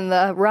Coleman,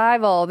 the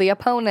rival, the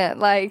opponent.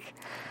 Like,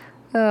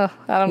 I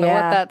don't know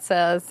what that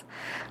says.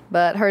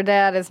 But her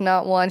dad is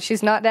not one.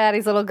 She's not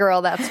Daddy's little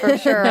girl, that's for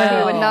sure.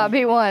 He would not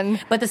be one.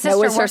 But the sister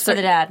works for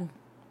the dad.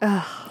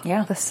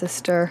 Yeah. The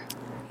sister.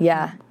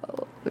 Yeah.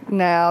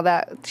 Now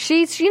that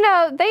she's, they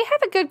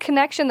have a good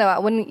connection though.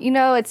 When,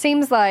 it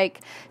seems like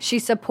she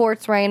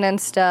supports Raina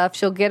and stuff.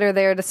 She'll get her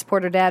there to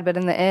support her dad, but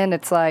in the end,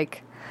 it's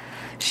like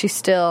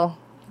she's got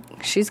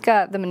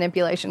the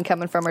manipulation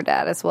coming from her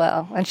dad as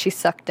well, and she's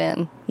sucked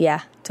in.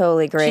 Yeah,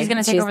 totally agree. She's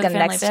going to take over the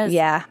family biz.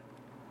 Yeah.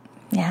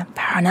 Yeah,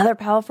 another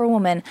powerful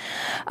woman.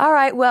 All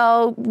right,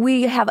 well,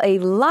 we have a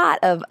lot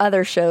of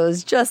other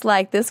shows just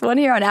like this one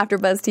here on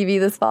AfterBuzz TV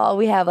this fall.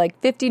 We have like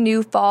 50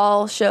 new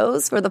fall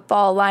shows for the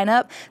fall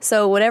lineup.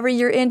 So whatever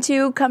you're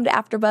into, come to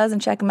AfterBuzz and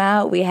check them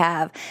out. We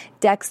have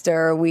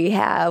Dexter. We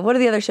have, what are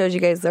the other shows you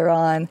guys are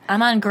on?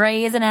 I'm on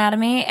Grey's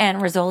Anatomy and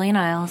Rizzoli and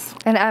Isles.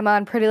 And I'm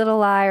on Pretty Little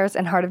Liars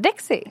and Heart of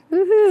Dixie.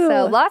 Woohoo.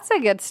 So lots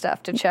of good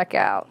stuff to check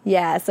out.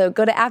 Yeah, so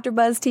go to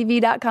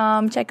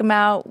AfterBuzzTV.com, check them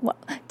out,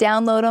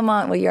 download them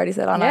on, well, you already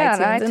said on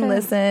iTunes and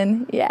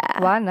listen. Yeah.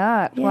 Why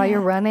not? Yeah. While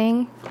you're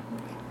running,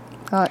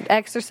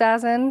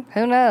 exercising,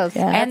 who knows?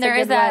 Yeah. And there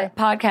is that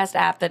podcast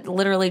app that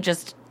literally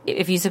just,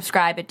 if you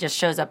subscribe, it just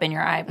shows up in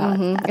your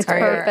iPod. It's or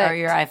perfect.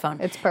 Your iPhone.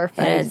 It's perfect.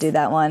 I didn't do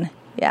that one.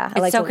 Yeah.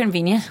 It's so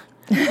convenient.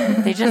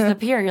 They just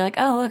appear. You're like,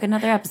 oh, look,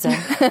 another episode.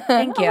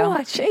 Thank you.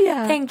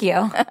 Yeah. Thank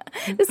you.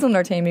 This will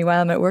entertain me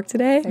while I'm at work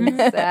today.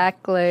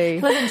 Exactly.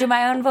 Listen to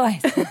my own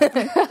voice.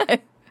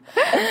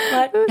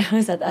 What?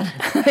 Who said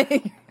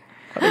that?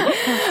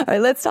 All right,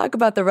 let's talk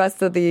about the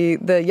rest of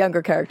the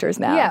younger characters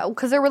now. Yeah,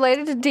 because they're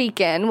related to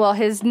Deacon. Well,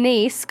 his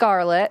niece,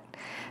 Scarlett,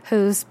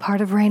 who's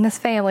part of Raina's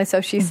family, so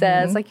she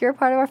says, like, you're a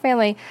part of our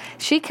family.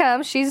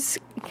 She's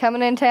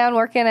coming in town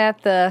working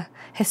at the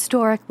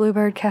historic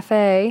Bluebird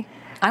Cafe.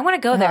 I want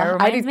to go there. It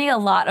reminds me a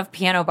lot of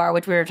Piano Bar,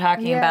 which we were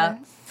talking about.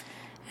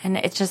 And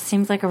it just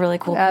seems like a really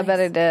cool place. I bet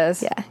it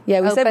is. Yeah.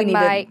 Yeah, we said we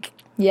Open mic.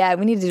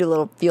 we need to do a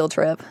little field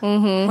trip.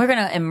 We're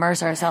going to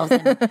immerse ourselves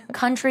in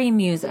country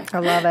music. I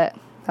love it.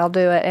 I'll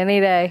do it any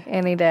day,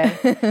 any day.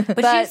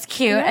 But she's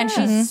cute and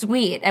she's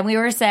sweet. And we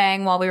were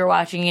saying while we were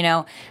watching,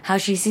 how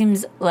she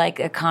seems like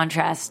a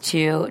contrast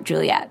to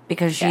Juliet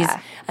because she's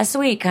a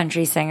sweet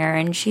country singer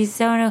and she's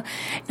so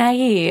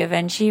naive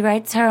and she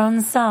writes her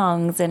own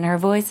songs and her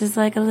voice is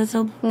like a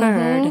little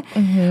bird.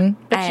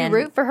 But you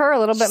root for her a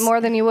little bit more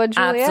than you would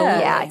Juliet. Absolutely.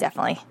 Yeah,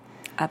 definitely.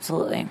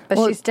 Absolutely. But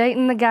she's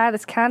dating the guy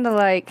that's kind of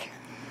like,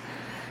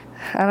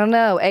 I don't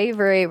know,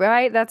 Avery,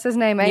 right? That's his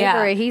name, Avery.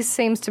 Yeah. He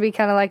seems to be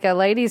kind of like a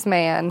ladies'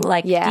 man.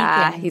 Like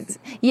Deacon.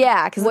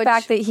 Because the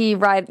fact that he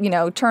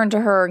turned to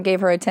her and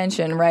gave her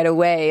attention right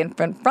away in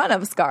front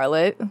of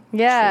Scarlett.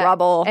 Yeah.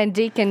 Trouble. And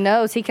Deacon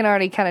knows. He can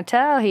already kind of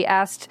tell. He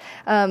asked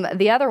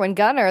the other one,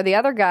 Gunner, the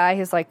other guy,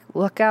 he's like,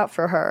 look out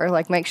for her.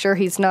 Like, make sure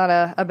he's not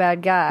a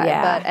bad guy.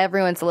 Yeah. But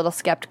everyone's a little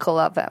skeptical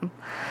of him.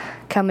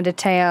 coming to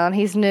town.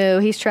 He's new.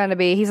 He's a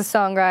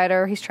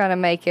songwriter. He's trying to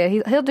make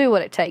it. He'll do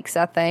what it takes,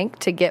 I think,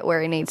 to get where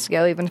he needs to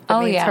go, even if it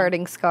means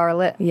hurting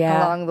Scarlett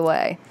along the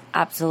way.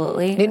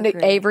 Absolutely.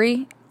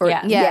 Avery?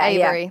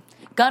 Avery.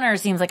 Gunnar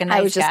seems like a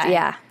nice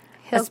guy.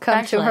 He'll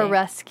come to her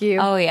rescue.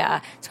 Oh,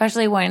 yeah.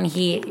 Especially when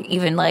he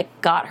even,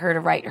 got her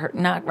to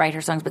not write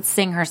her songs, but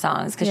sing her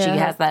songs, because she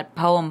has that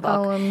poem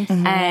book.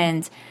 Mm-hmm.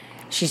 And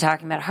she's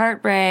talking about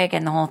heartbreak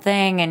and the whole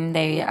thing, and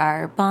they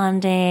are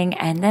bonding,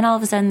 and then all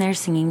of a sudden they're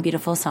singing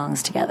beautiful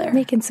songs together.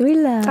 Making sweet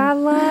love. I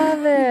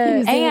love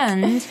it.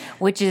 And,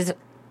 which is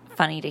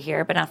funny to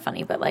hear, but not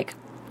funny, but,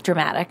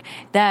 dramatic,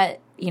 that,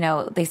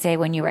 they say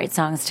when you write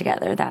songs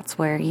together, that's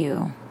where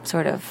you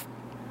sort of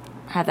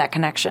have that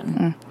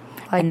connection.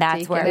 And that's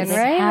Deacon where and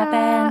everything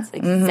happens.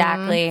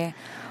 Exactly.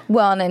 Mm-hmm.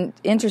 Well, and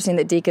interesting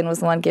that Deacon was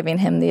the one giving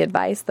him the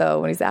advice,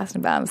 though, when he's asking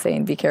about him,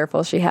 saying, be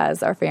careful, she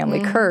has our family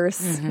curse.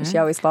 Mm-hmm. She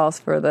always falls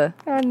for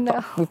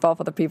we fall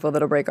for the people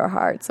that'll break our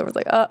hearts. So it's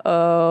like,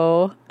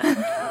 uh-oh.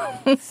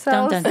 So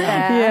dun, dun, dun.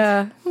 sad.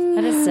 Yeah.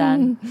 That is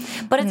sad.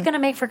 But it's going to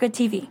make for good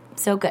TV.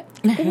 So good.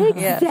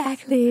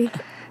 Exactly.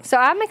 So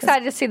I'm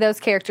excited to see those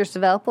characters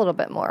develop a little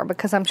bit more,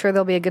 because I'm sure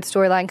there'll be a good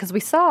storyline, because we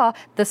saw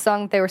the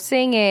song that they were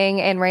singing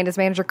and Raina's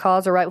manager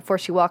calls her right before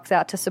she walks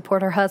out to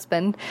support her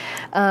husband,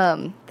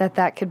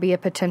 that could be a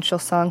potential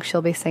song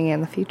she'll be singing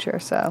in the future.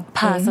 So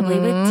possibly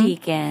with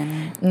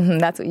Deacon. Mm-hmm.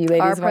 That's what you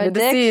ladies wanted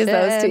to see, is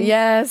those two.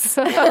 Yes.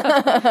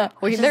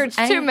 There's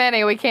too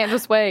many. We can't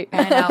just wait.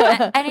 I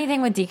know.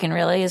 Anything with Deacon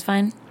really is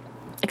fine,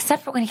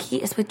 except for when he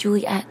is with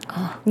Juliet.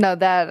 Oh. No,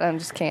 that I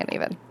just can't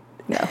even.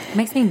 No. It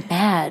makes me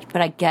mad,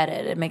 but I get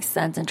it. It makes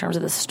sense in terms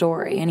of the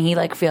story. And he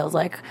feels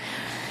like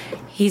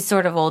he's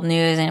sort of old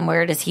news, and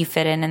where does he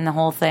fit in the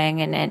whole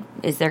thing? And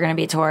is there going to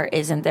be a tour?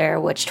 Isn't there?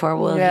 Which tour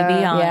will he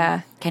be on?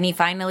 Yeah. Can he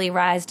finally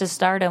rise to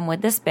stardom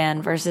with this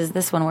band versus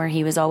this one where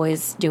he was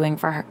always doing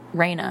for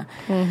Raina?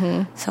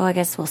 Mm-hmm. So I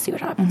guess we'll see what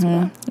happens with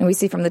that. And we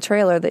see from the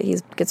trailer that he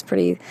gets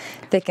pretty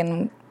thick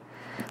and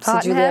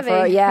hot and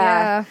heavy.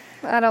 Yeah.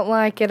 I don't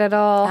like it at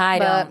all. I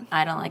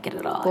don't like it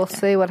at all. We'll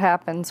see what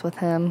happens with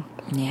him.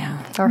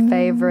 Yeah. Our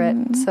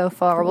favorite so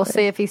far. We'll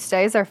see if he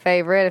stays our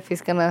favorite, if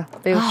he's going to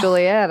be with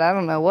Juliet. I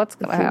don't know what's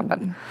going to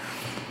happen.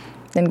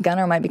 Then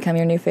Gunnar might become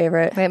your new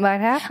favorite. It might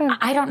happen.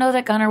 I don't know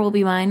that Gunnar will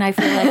be mine. I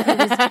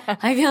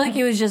feel like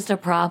he was just a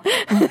prop.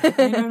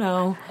 I don't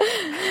know.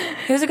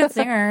 He was a good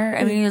singer.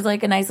 I mean, he was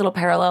a nice little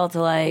parallel to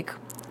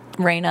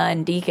Raina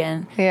and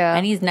Deacon. Yeah.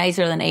 And he's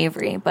nicer than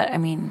Avery, but I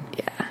mean,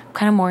 I'm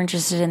kind of more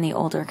interested in the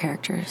older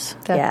characters.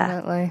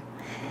 Definitely.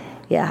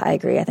 Yeah, I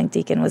agree. I think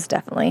Deacon was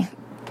definitely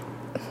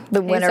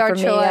the winner for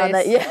me on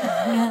that.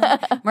 Yeah.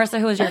 Marissa,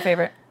 who was your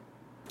favorite?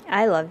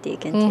 I love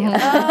Deacon too. Oh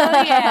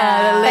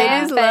yeah, the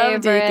ladies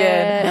love Deacon.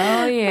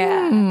 Oh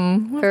yeah,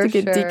 we'll have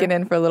to get Deacon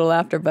in for a little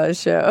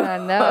AfterBuzz show. I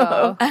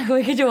know.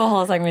 We could do a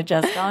whole segment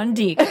just on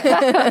Deacon.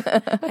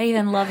 I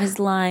even love his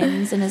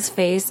lines and his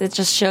face. It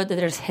just showed that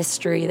there's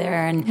history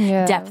there and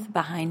depth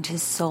behind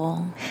his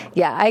soul.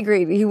 Yeah, I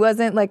agree. He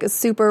wasn't a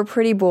super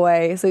pretty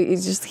boy, so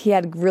he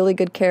had really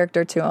good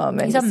character to him,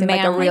 and he's a seemed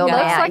like a real guy.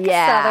 man. Looks like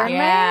a Southern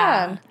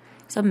man.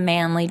 He's a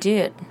manly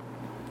dude.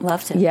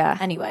 Loved him. Yeah.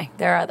 Anyway,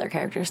 there are other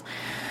characters.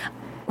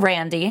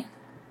 Randy.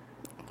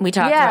 We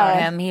talked about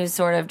him. He was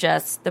sort of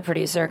just the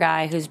producer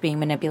guy who's being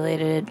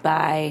manipulated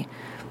by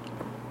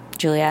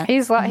Juliet.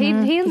 He's he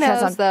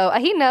knows though.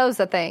 He knows,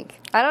 I think.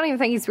 I don't even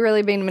think he's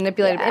really being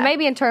manipulated. Yeah. It may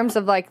be in terms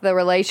of the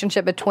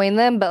relationship between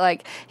them,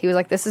 but he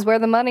was this is where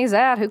the money's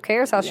at. Who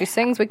cares how she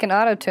sings? We can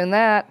auto-tune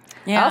that.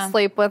 Yeah. I'll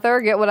sleep with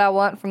her, get what I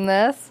want from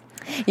this.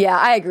 Yeah,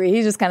 I agree.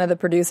 He's just kind of the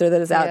producer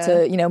that is out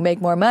to, make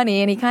more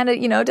money, and he kind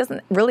of,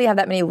 doesn't really have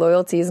that many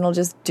loyalties, and he'll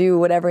just do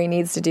whatever he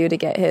needs to do to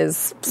get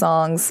his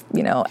songs,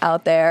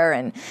 out there,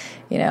 and,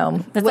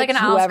 It's like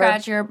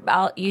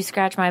you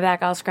scratch my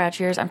back, I'll scratch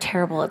yours. I'm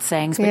terrible at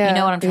sayings, but you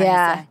know what I'm trying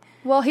to say.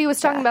 Well, he was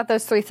talking about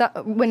those 3 songs.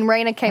 When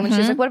Raina came and she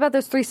was like, what about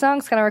those 3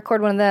 songs? Can I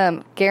record one of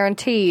them?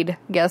 Guaranteed.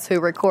 Guess who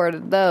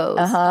recorded those?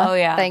 Oh,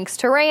 yeah. Thanks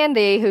to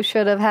Randy, who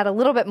should have had a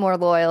little bit more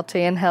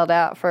loyalty and held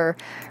out for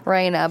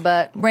Raina.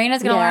 But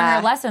Raina's going to learn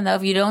her lesson, though.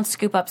 If you don't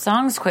scoop up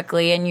songs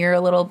quickly and you're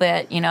a little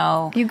bit, You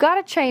got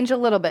to change a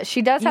little bit.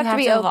 She does have to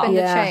be open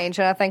to change,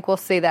 and I think we'll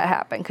see that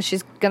happen because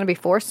she's going to be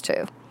forced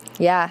to.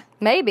 Yeah.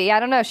 Maybe. I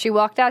don't know. She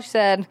walked out. She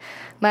said,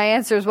 my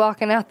answer's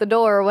walking out the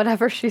door, or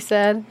whatever she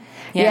said.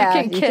 Yeah,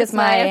 you can kiss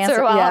my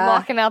answer while I'm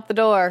walking out the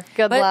door.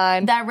 Good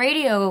line. That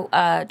radio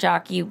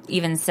jockey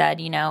even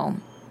said, you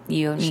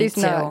need She's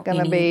not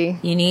going to be.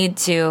 You need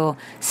to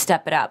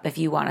step it up if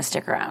you want to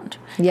stick around.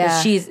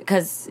 Yeah.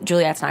 Because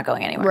Juliet's not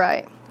going anywhere.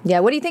 Right. Yeah.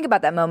 What do you think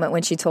about that moment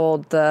when she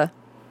told the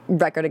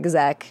record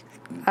exec?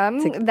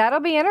 That'll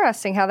be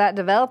interesting how that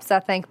develops, I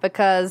think,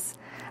 because...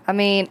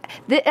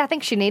 I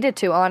think she needed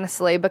to,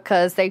 honestly,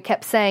 because they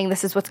kept saying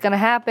this is what's going to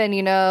happen,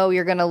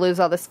 you're going to lose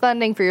all this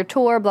funding for your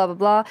tour, blah, blah,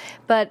 blah.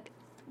 But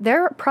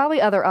there are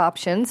probably other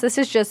options. This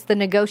is just the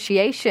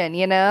negotiation,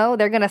 you know?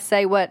 They're going to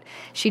say what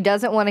she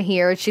doesn't want to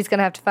hear. She's going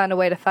to have to find a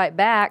way to fight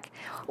back,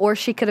 or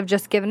she could have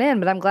just given in.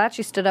 But I'm glad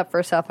she stood up for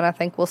herself, and I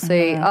think we'll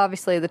see.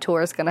 Obviously, the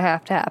tour is going to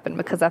have to happen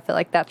because I feel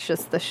like that's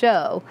just the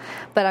show.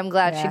 But I'm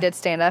glad she did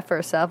stand up for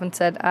herself and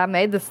said, I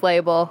made this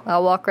label.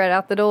 I'll walk right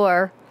out the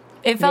door.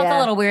 It felt a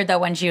little weird, though,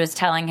 when she was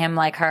telling him,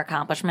 like, her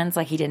accomplishments,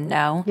 like he didn't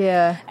know.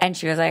 Yeah. And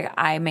she was like,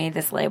 I made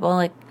this label.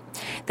 Like,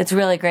 that's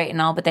really great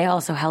and all, but they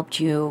also helped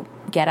you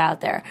get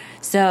out there.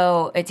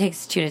 So it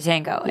takes two to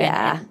tango.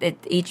 Yeah. And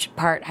each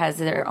part has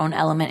their own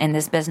element in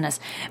this business.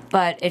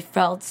 But it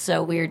felt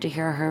so weird to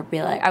hear her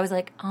be like, I was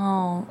like,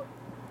 oh,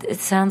 it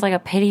sounds like a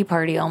pity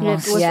party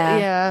almost.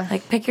 Yeah.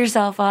 Like, pick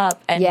yourself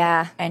up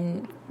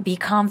and be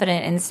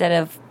confident instead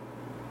of,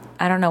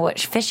 I don't know what,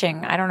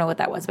 fishing. I don't know what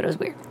that was, but it was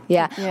weird.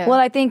 Yeah. Well,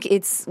 I think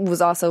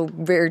was also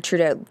very true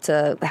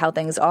to how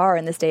things are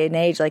in this day and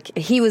age. Like,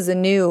 he was he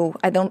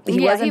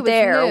wasn't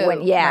there new.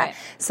 when, Right.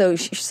 So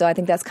I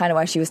think that's kind of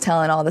why she was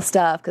telling all the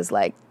stuff, because,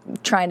 like,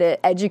 trying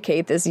to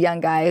educate this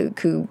young guy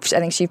who I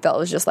think she felt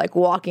was just, like,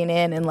 walking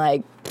in and,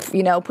 like,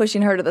 you know,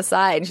 pushing her to the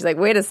side. And she's like,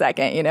 wait a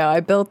second, you know,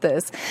 I built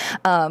this.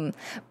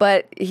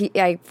 But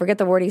I forget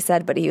the word he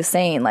said, but he was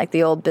saying, like,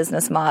 the old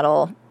business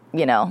model,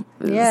 you know,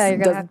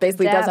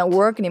 basically doesn't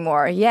work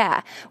anymore.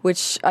 Yeah,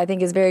 which I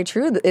think is very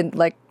true.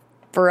 Like,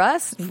 for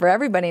us, for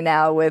everybody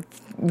now, with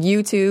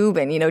YouTube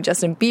and, you know,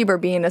 Justin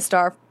Bieber being a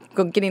star,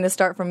 getting a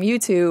start from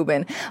YouTube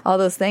and all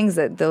those things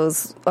that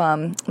those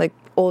like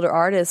older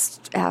artists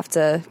have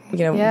to, you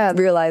know,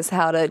 realize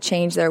how to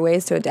change their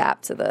ways to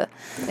adapt to the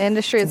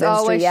industry. Is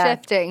always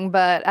shifting,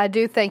 but I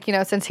do think, you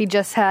know, since he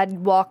just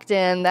had walked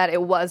in, that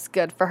it was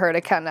good for her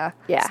to kind of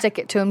stick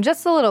it to him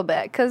just a little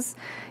bit, because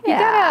you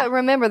gotta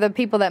remember the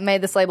people that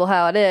made this label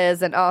how it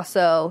is, and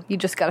also you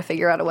just gotta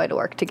figure out a way to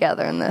work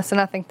together in this, and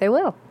I think they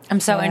will. I'm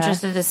so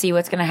interested to see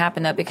what's going to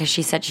happen, though, because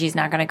she said she's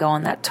not going to go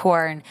on that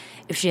tour, and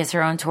if she has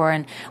her own tour,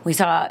 and we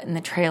saw in the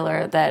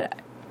trailer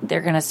that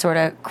they're going to sort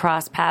of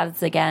cross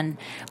paths again,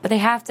 but they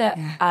have to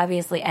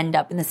obviously end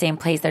up in the same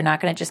place. They're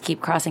not going to just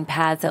keep crossing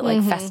paths at,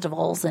 like,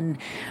 festivals and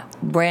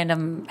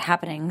random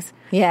happenings.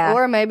 Yeah.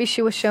 Or maybe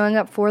she was showing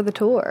up for the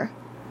tour,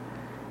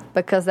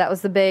 because that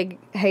was the big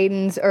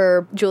Hayden's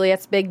or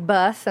Juliet's big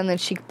bus, and then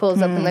she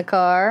pulls up in the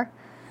car.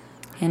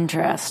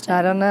 Interesting.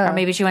 I don't know. Or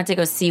maybe she went to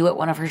go see what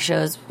one of her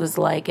shows was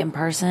like in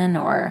person,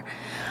 or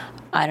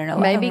I don't know.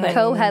 Maybe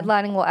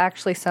co-headlining will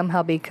actually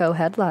somehow be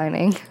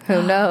co-headlining.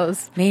 Who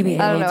knows? Maybe.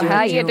 I don't know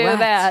how you do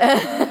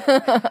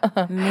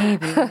that.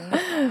 Maybe.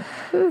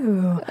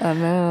 I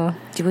know.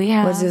 Do we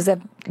have... What is that?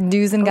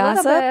 News and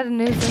gossip? A little bit of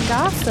news and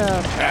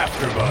gossip.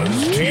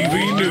 AfterBuzz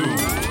TV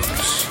News.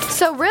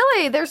 So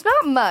really, there's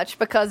not much,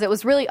 because it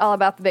was really all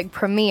about the big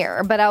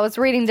premiere. But I was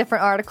reading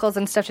different articles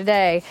and stuff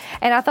today,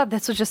 and I thought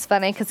this was just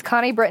funny, because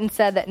Connie Britton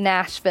said that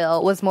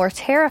Nashville was more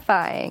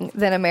terrifying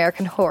than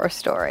American Horror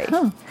Story,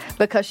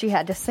 because she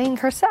had to sing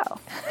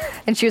herself.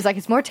 And she was like,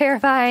 it's more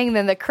terrifying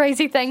than the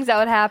crazy things that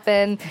would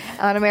happen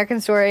on American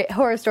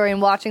Horror Story,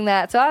 and watching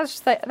that. So I was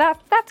just like,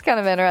 that's kind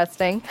of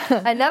interesting.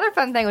 Another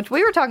fun thing, which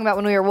we were talking about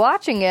when we were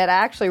watching it, I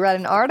actually read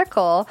an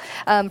article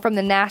from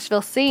the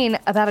Nashville scene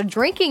about a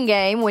drinking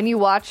game when you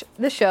watch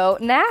the show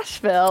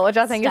Nashville, which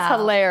I think is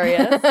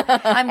hilarious.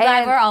 I'm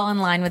glad we're all in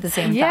line with the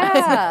same thoughts.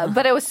 Yeah,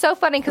 but it was so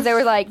funny, because they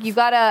were like, you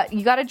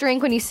gotta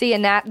drink when you see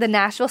the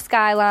Nashville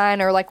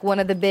skyline, or like one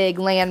of the big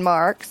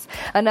landmarks.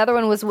 Another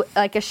one was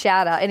like a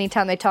shout out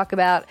anytime they talk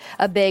about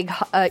a big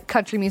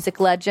country music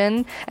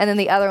legend. And then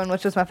the other one,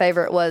 which was my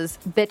favorite, was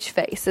bitch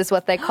face, is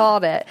what they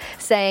called it,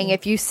 saying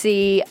if you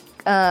see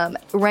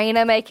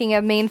Raina making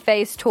a mean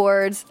face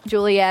towards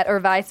Juliet or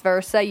vice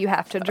versa, you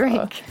have to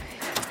drink.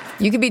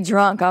 You could be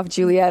drunk off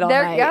Juliet all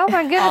night. Oh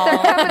my goodness,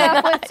 they're coming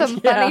up with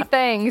some funny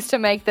things to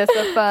make this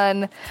a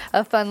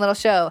fun little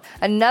show.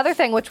 Another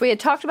thing, which we had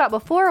talked about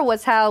before,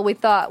 was how we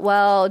thought,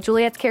 well,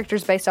 Juliet's character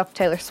is based off of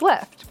Taylor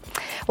Swift.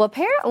 Well,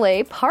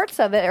 apparently, parts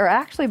of it are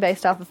actually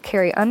based off of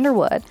Carrie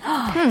Underwood.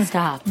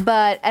 Stop.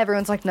 But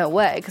everyone's like, no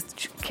way, because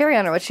Carrie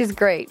Underwood, she's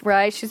great,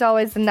 right? She's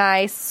always a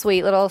nice,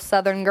 sweet little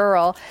Southern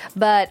girl.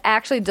 But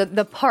actually,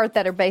 the part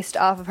that are based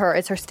off of her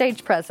is her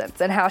stage presence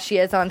and how she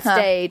is on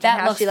stage. That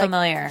and how looks she, like,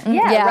 familiar.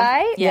 Yeah,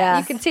 right? Yeah.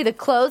 You can see the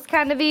clothes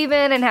kind of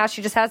even, and how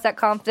she just has that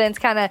confidence,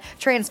 kind of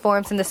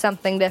transforms into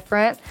something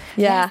different.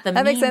 Yeah,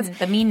 that makes sense.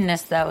 The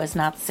meanness, though, is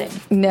not the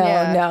same.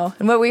 No.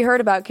 And what we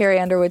heard about Carrie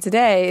Underwood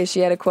today is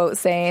she had a quote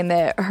saying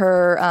that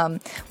her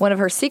one of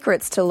her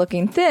secrets to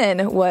looking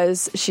thin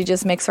was she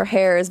just makes her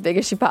hair as big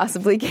as she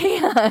possibly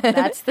can.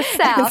 That's the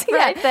South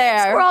right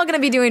there. So we're all going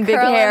to be doing big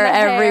hair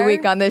every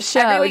week on this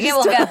show. Every week it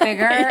will get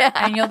bigger,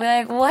 and you'll be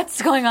like,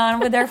 what's going on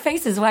with their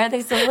faces? Why are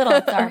they so little?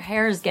 It's our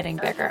hair's getting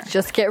bigger.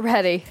 Just get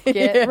ready.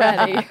 Get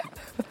ready.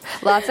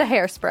 Lots of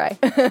hairspray.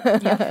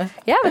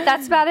 Yeah, but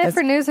that's about it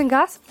for news and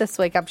gossip this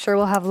week. I'm sure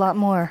we'll have a lot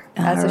more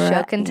as the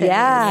show continues.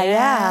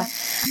 Yeah.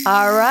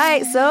 All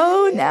right,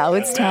 so now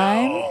it's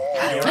time.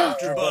 Your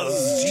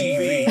AfterBuzz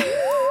TV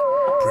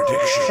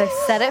prediction. They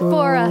said it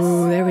for us.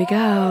 Ooh, there we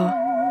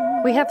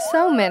go. We have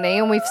so many,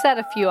 and we've said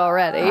a few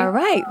already. All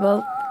right,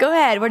 well, Go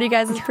ahead. What are you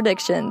guys'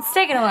 predictions?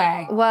 Take it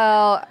away.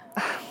 Well,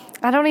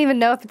 I don't even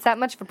know if it's that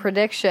much of a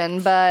prediction,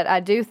 but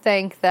I do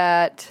think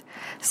that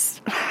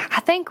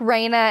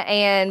Raina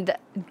and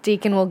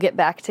Deacon will get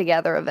back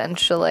together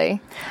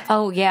eventually.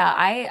 Oh, yeah.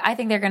 I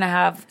think they're going to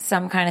have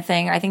some kind of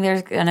thing. I think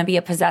there's going to be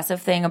a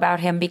possessive thing about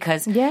him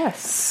because,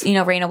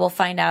 Raina will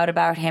find out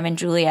about him and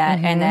Juliet,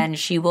 and then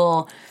she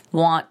will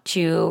want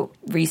to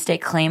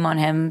restate claim on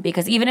him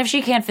because even if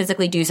she can't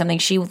physically do something,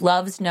 she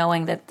loves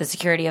knowing that the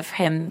security of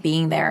him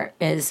being there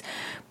is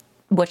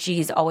what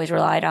she's always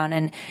relied on,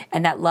 and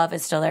that love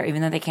is still there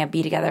even though they can't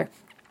be together.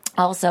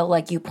 Also,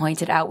 like you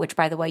pointed out, which,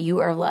 by the way, you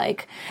are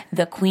like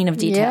the queen of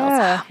details.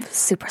 Yeah.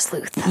 Super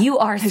sleuth. You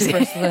are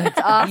super sleuth. It's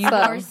awesome. You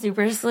are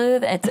super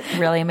sleuth. It's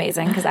really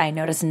amazing because I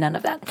noticed none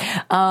of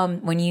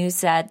that. When you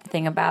said the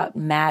thing about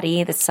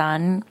Maddie, the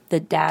son, the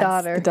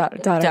dad's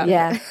Daughter.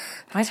 Yeah.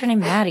 Why is her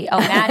name Maddie? Oh,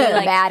 Maddie.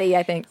 Like, Maddie,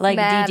 I think. Like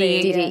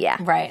Maddie. Dee Dee. Yeah.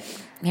 Right.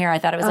 Here, I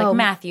thought it was like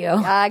Matthew.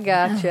 I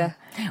gotcha.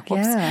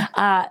 Whoops.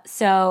 Yeah.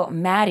 So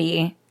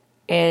Maddie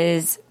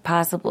is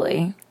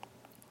possibly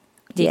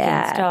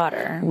Deacon's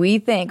daughter. We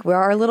think,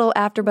 our little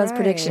AfterBuzz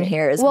prediction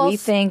here is we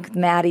think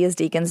Maddie is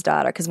Deacon's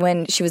daughter. Because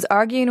when she was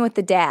arguing with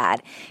the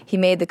dad, he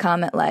made the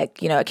comment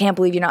like, I can't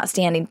believe you're not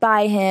standing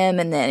by him.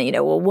 And then,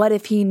 well, what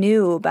if he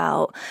knew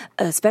about,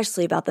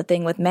 especially about the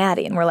thing with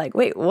Maddie? And we're like,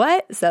 wait,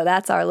 what? So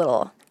that's our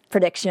little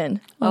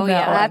prediction. Oh,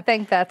 yeah. I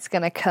think that's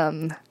going to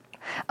come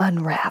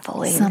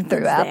unraveling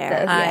throughout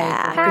this.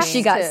 Yeah, because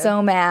she got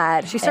so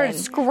mad. She started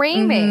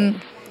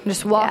screaming.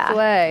 Just walked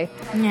away.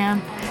 Yeah.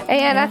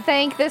 And I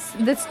think this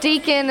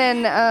Deacon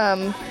and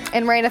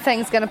Raina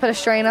thing's going to put a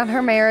strain on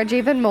her marriage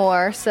even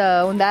more.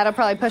 So that'll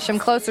probably push him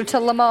closer to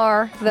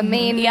Lamar, the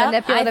mean,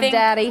 manipulative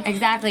daddy.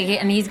 Exactly.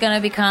 And he's going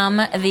to become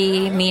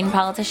the mean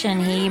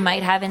politician he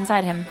might have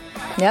inside him.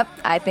 Yep,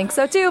 I think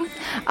so too.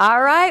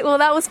 All right, well,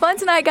 that was fun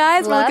tonight,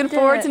 guys. We're looking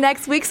forward to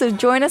next week, so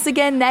join us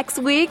again next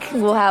week.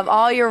 We'll have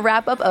all your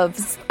wrap-up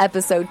of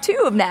episode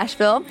 2 of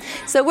Nashville.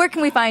 So where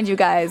can we find you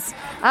guys?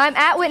 I'm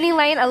at Whitney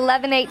Lane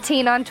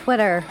 1118 on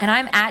Twitter. And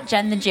I'm at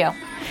Jen the Jew.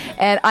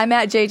 And I'm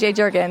at JJ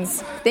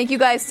Jurgens. Thank you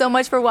guys so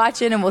much for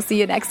watching, and we'll see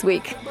you next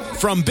week.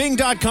 From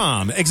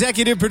Bing.com,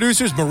 executive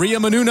producers Maria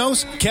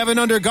Menounos, Kevin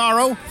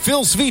Undergaro,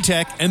 Phil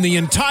Svitek, and the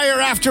entire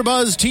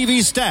AfterBuzz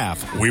TV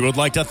staff, we would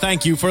like to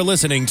thank you for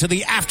listening to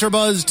the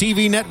AfterBuzz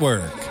TV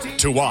network.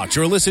 To watch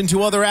or listen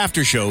to other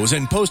after shows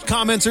and post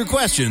comments or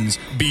questions,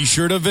 be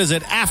sure to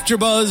visit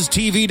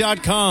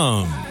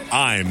AfterBuzzTV.com.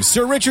 I'm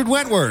Sir Richard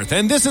Wentworth,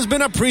 and this has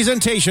been a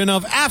presentation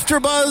of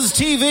AfterBuzz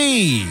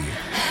TV.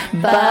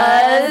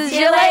 Buzz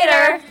you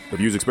later. The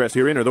views expressed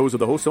herein are those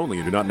of the hosts only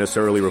and do not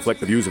necessarily reflect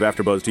the views of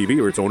AfterBuzz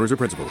TV or its owners or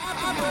principals.